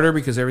little bit harder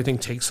because everything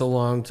takes so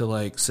long to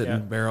like sit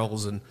in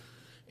barrels and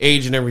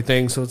age and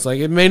everything. So it's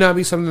like it may not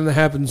be something that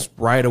happens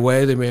right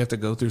away. They may have to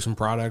go through some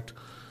product,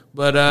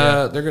 but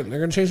they're going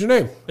to change their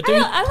name. But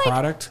I like.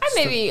 product I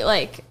maybe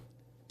like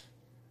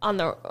on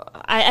the.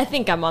 I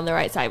think I'm on the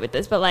right side with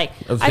this, but like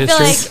Of I feel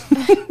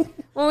history? like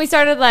when we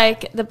started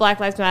like the Black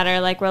Lives Matter,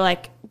 like we're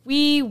like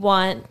we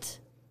want.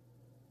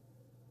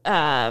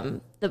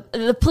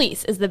 The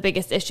police is the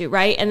biggest issue,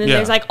 right? And then Yeah.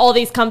 there's like all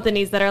these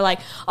companies that are like,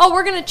 oh,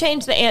 we're going to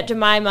change the Aunt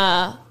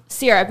Jemima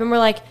syrup. And we're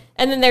like,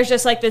 and then there's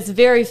just like this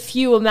very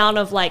few amount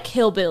of like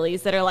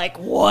hillbillies that are like,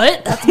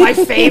 what? That's my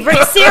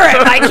favorite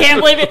syrup. I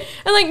can't believe it.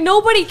 And like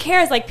nobody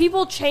cares. Like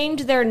people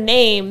change their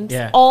names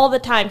all the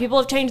time. People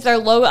have changed their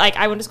logo. Like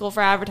I went to school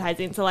for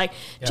advertising. So like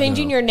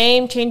changing your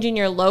name, changing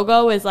your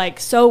logo is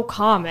like so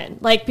common.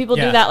 Like people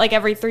do that like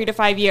every 3 to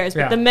 5 years.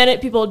 But the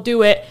minute people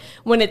do it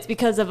when it's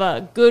because of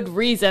a good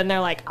reason, they're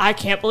like, I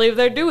can't believe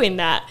they're doing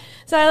that.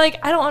 So I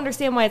don't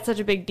understand why it's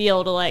such a big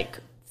deal to like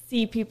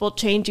see people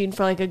changing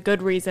for like a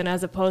good reason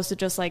as opposed to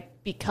just like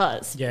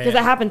because it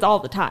happens all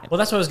the time. Well,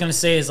 that's what I was going to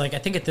say is like I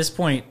think at this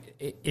point,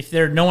 if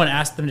no one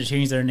asked them to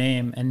change their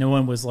name and no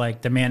one was like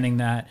demanding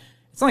that,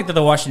 it's not like they're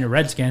the Washington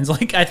Redskins.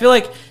 Like I feel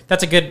like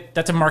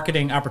that's a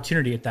marketing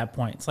opportunity at that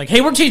point. It's like, hey,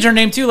 we're changing our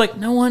name too. Like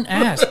no one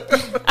asked.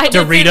 I did see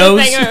Doritos.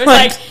 the thing.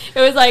 It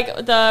was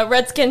like the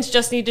Redskins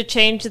just need to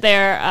change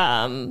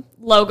their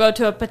logo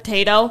to a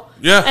potato.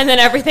 Yeah. And then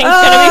everything's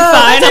gonna be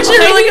fine. That's actually a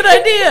really good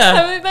idea.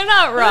 I mean, they're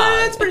not wrong.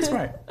 That's pretty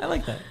smart. I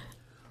like that.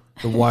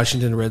 The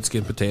Washington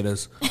Redskin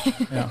potatoes.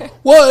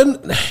 Well,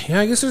 and,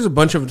 I guess there's a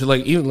bunch of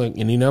like even like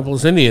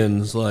Indianapolis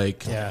Indians.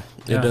 Like it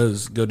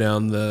does go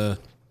down the.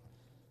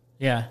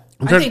 Yeah.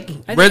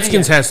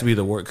 Redskins has to be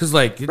the worst because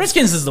like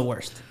Redskins is the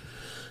worst.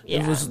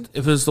 Yeah. if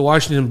it was the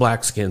Washington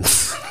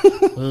Blackskins.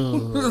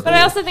 But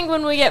I also think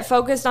when we get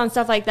focused on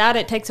stuff like that,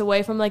 it takes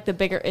away from like the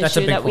bigger That's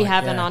a issue big that we point,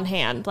 have yeah. on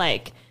hand.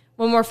 Like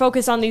when we're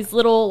focused on these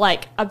little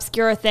like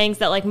obscure things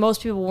that like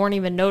most people weren't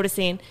even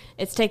noticing,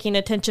 it's taking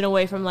attention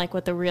away from like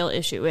what the real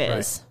issue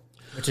is.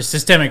 Which is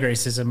systemic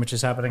racism, which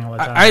is happening all the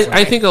time.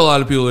 I think a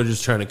lot of people are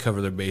just trying to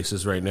cover their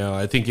bases right now.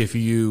 I think if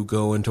you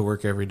go into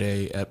work every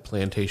day at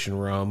Plantation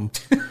Rum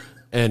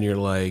and you're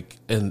like,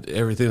 and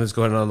everything that's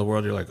going on in the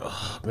world, you're like,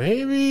 oh,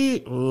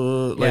 maybe.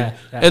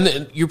 And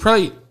then you're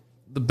probably,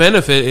 the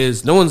benefit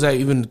is no one's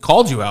even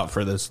called you out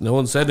for this. No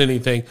one said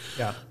anything.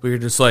 Yeah. But you're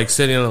just like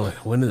sitting on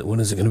like, when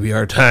is it going to be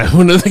our time?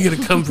 When are they going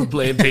to come for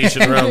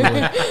Plantation Rum?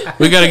 Like,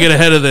 we got to get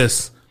ahead of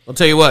this. I'll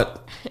tell you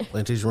what.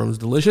 Plantation Rum is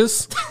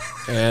delicious,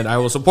 and I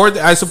will support.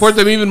 I support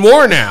them even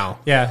more now.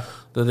 Yeah,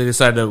 that they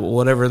decided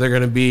whatever they're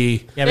going to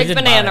be. Yeah, Big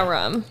banana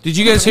rum. Did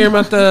you guys hear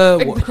about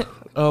the?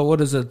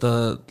 What is it?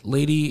 The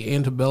Lady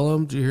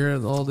Antebellum? Did you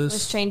hear all this?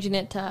 Was changing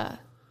it to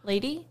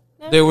Lady.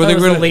 They were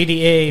going to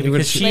Lady A because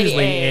Lady she's Lady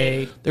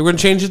A. They were going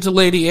to change it to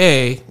Lady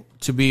A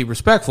to be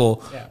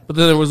respectful. Yeah. But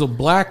then there was a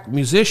black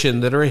musician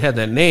that already had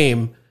that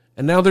name,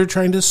 and now they're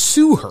trying to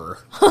sue her.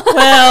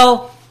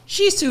 Well,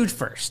 she sued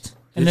first.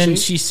 And Did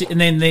then and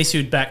then they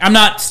sued back. I'm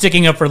not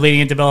sticking up for Lady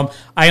Antebellum.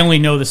 I only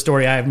know the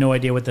story. I have no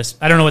idea what this.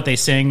 I don't know what they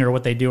sing or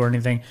what they do or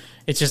anything.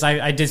 It's just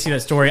I did see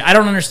that story. I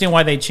don't understand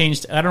why they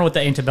changed. I don't know what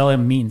the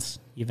Antebellum means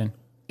even.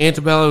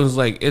 Antebellum is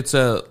like it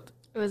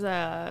was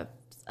a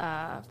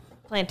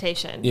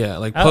plantation. Yeah,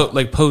 like Oh.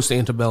 like post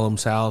Antebellum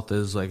South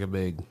is like a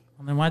big.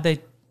 Well, then why'd they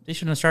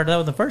shouldn't have started that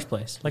in the first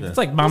place? Like it's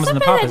like Mamas and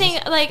the Sometimes Papas. I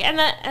think like and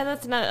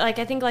that's another like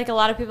I think like a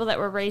lot of people that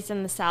were raised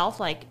in the South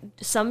like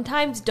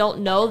sometimes don't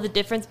know the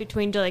difference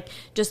between like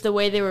just the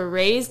way they were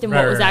raised and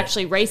what was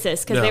actually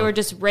racist because they were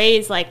just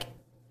raised like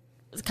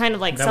kind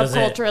of like That was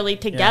it. subculturally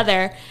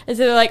together and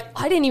so they're like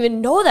I didn't even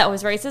know that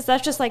was racist.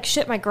 That's just like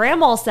shit my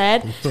grandma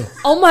said.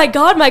 Oh my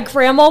god, my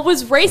grandma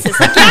was racist.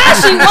 Like yeah,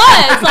 she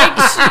was.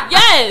 Like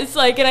yes.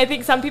 Like and I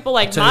think some people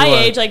like my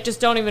age like just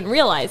don't even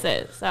realize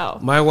it. So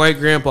My white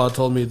grandpa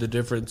told me the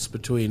difference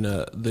between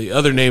the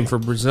other name for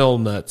Brazil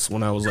nuts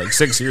when I was like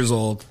 6 years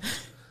old.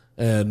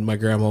 And my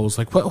grandma was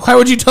like, why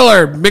would you tell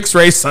our mixed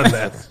race son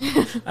that?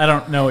 I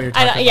don't know what you're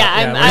talking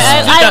about.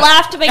 I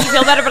laughed to make you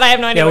feel better, but I have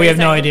no idea. Yeah, we have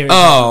no idea.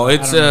 Oh,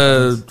 it's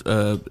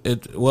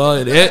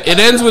it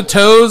ends with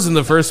toes, and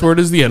the first word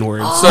is the N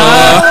word. So Oh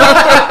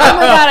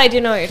my god, I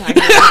do know what you're talking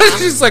about.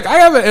 she's like, I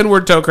have an N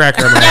word toe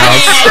cracker in my Yeah, house.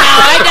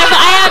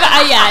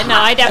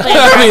 I definitely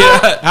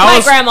have.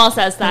 My grandma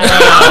says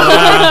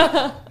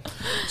that.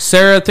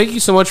 Sarah, thank you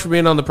so much for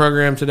being on the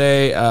program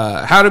today.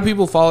 How do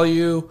people follow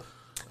you?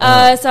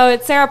 So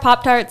it's Sarah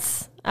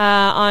Pop-Tarts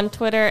on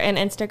Twitter and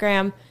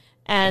Instagram,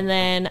 and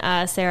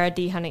then Sarah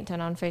D. Huntington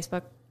on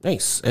Facebook.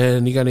 Nice.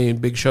 And you got any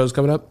big shows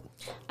coming up?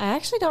 I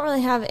actually don't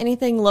really have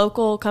anything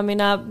local coming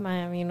up.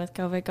 I mean, with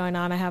COVID going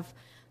on, I have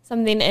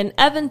something in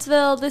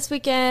Evansville this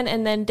weekend,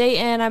 and then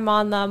Dayton, I'm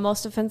on the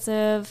Most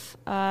Offensive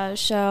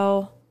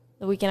show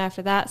the weekend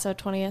after that, so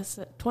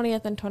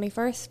 20th and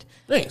 21st.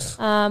 Nice.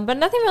 But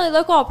nothing really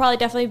local. I'll probably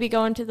definitely be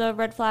going to the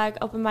Red Flag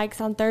open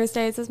mics on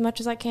Thursdays as much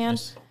as I can.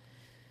 Nice.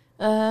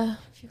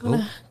 If you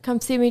want to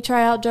come see me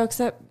try out jokes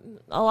that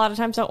a lot of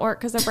times don't work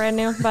because they're brand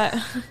new, but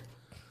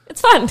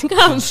it's fun.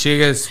 Come. She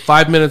gets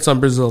 5 minutes on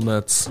Brazil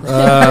nuts.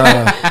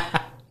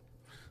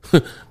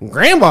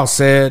 Grandma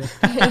said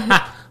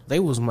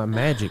they was my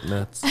magic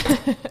nuts.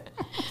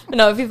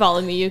 No, if you follow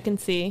me, you can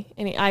see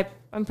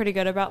I'm pretty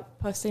good about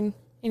posting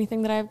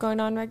anything that I have going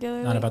on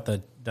regularly. Not about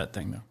that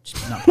thing though.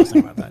 She's not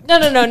posting about that.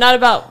 No, not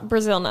about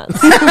Brazil nuts.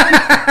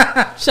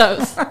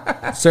 Shows.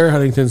 Sarah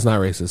Huntington's not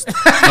racist.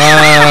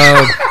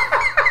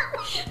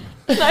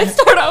 I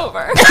start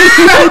over.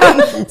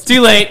 It's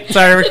too late.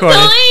 Sorry, recorded.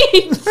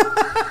 Delete.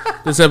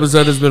 This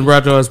episode has been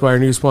brought to us by our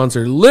new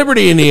sponsor,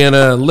 Liberty,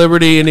 Indiana.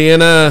 Liberty,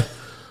 Indiana.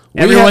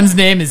 Everyone's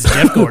name is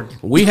Jeff Gordon.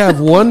 We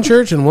have one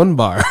church and one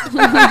bar.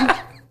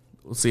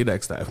 We'll see you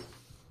next time.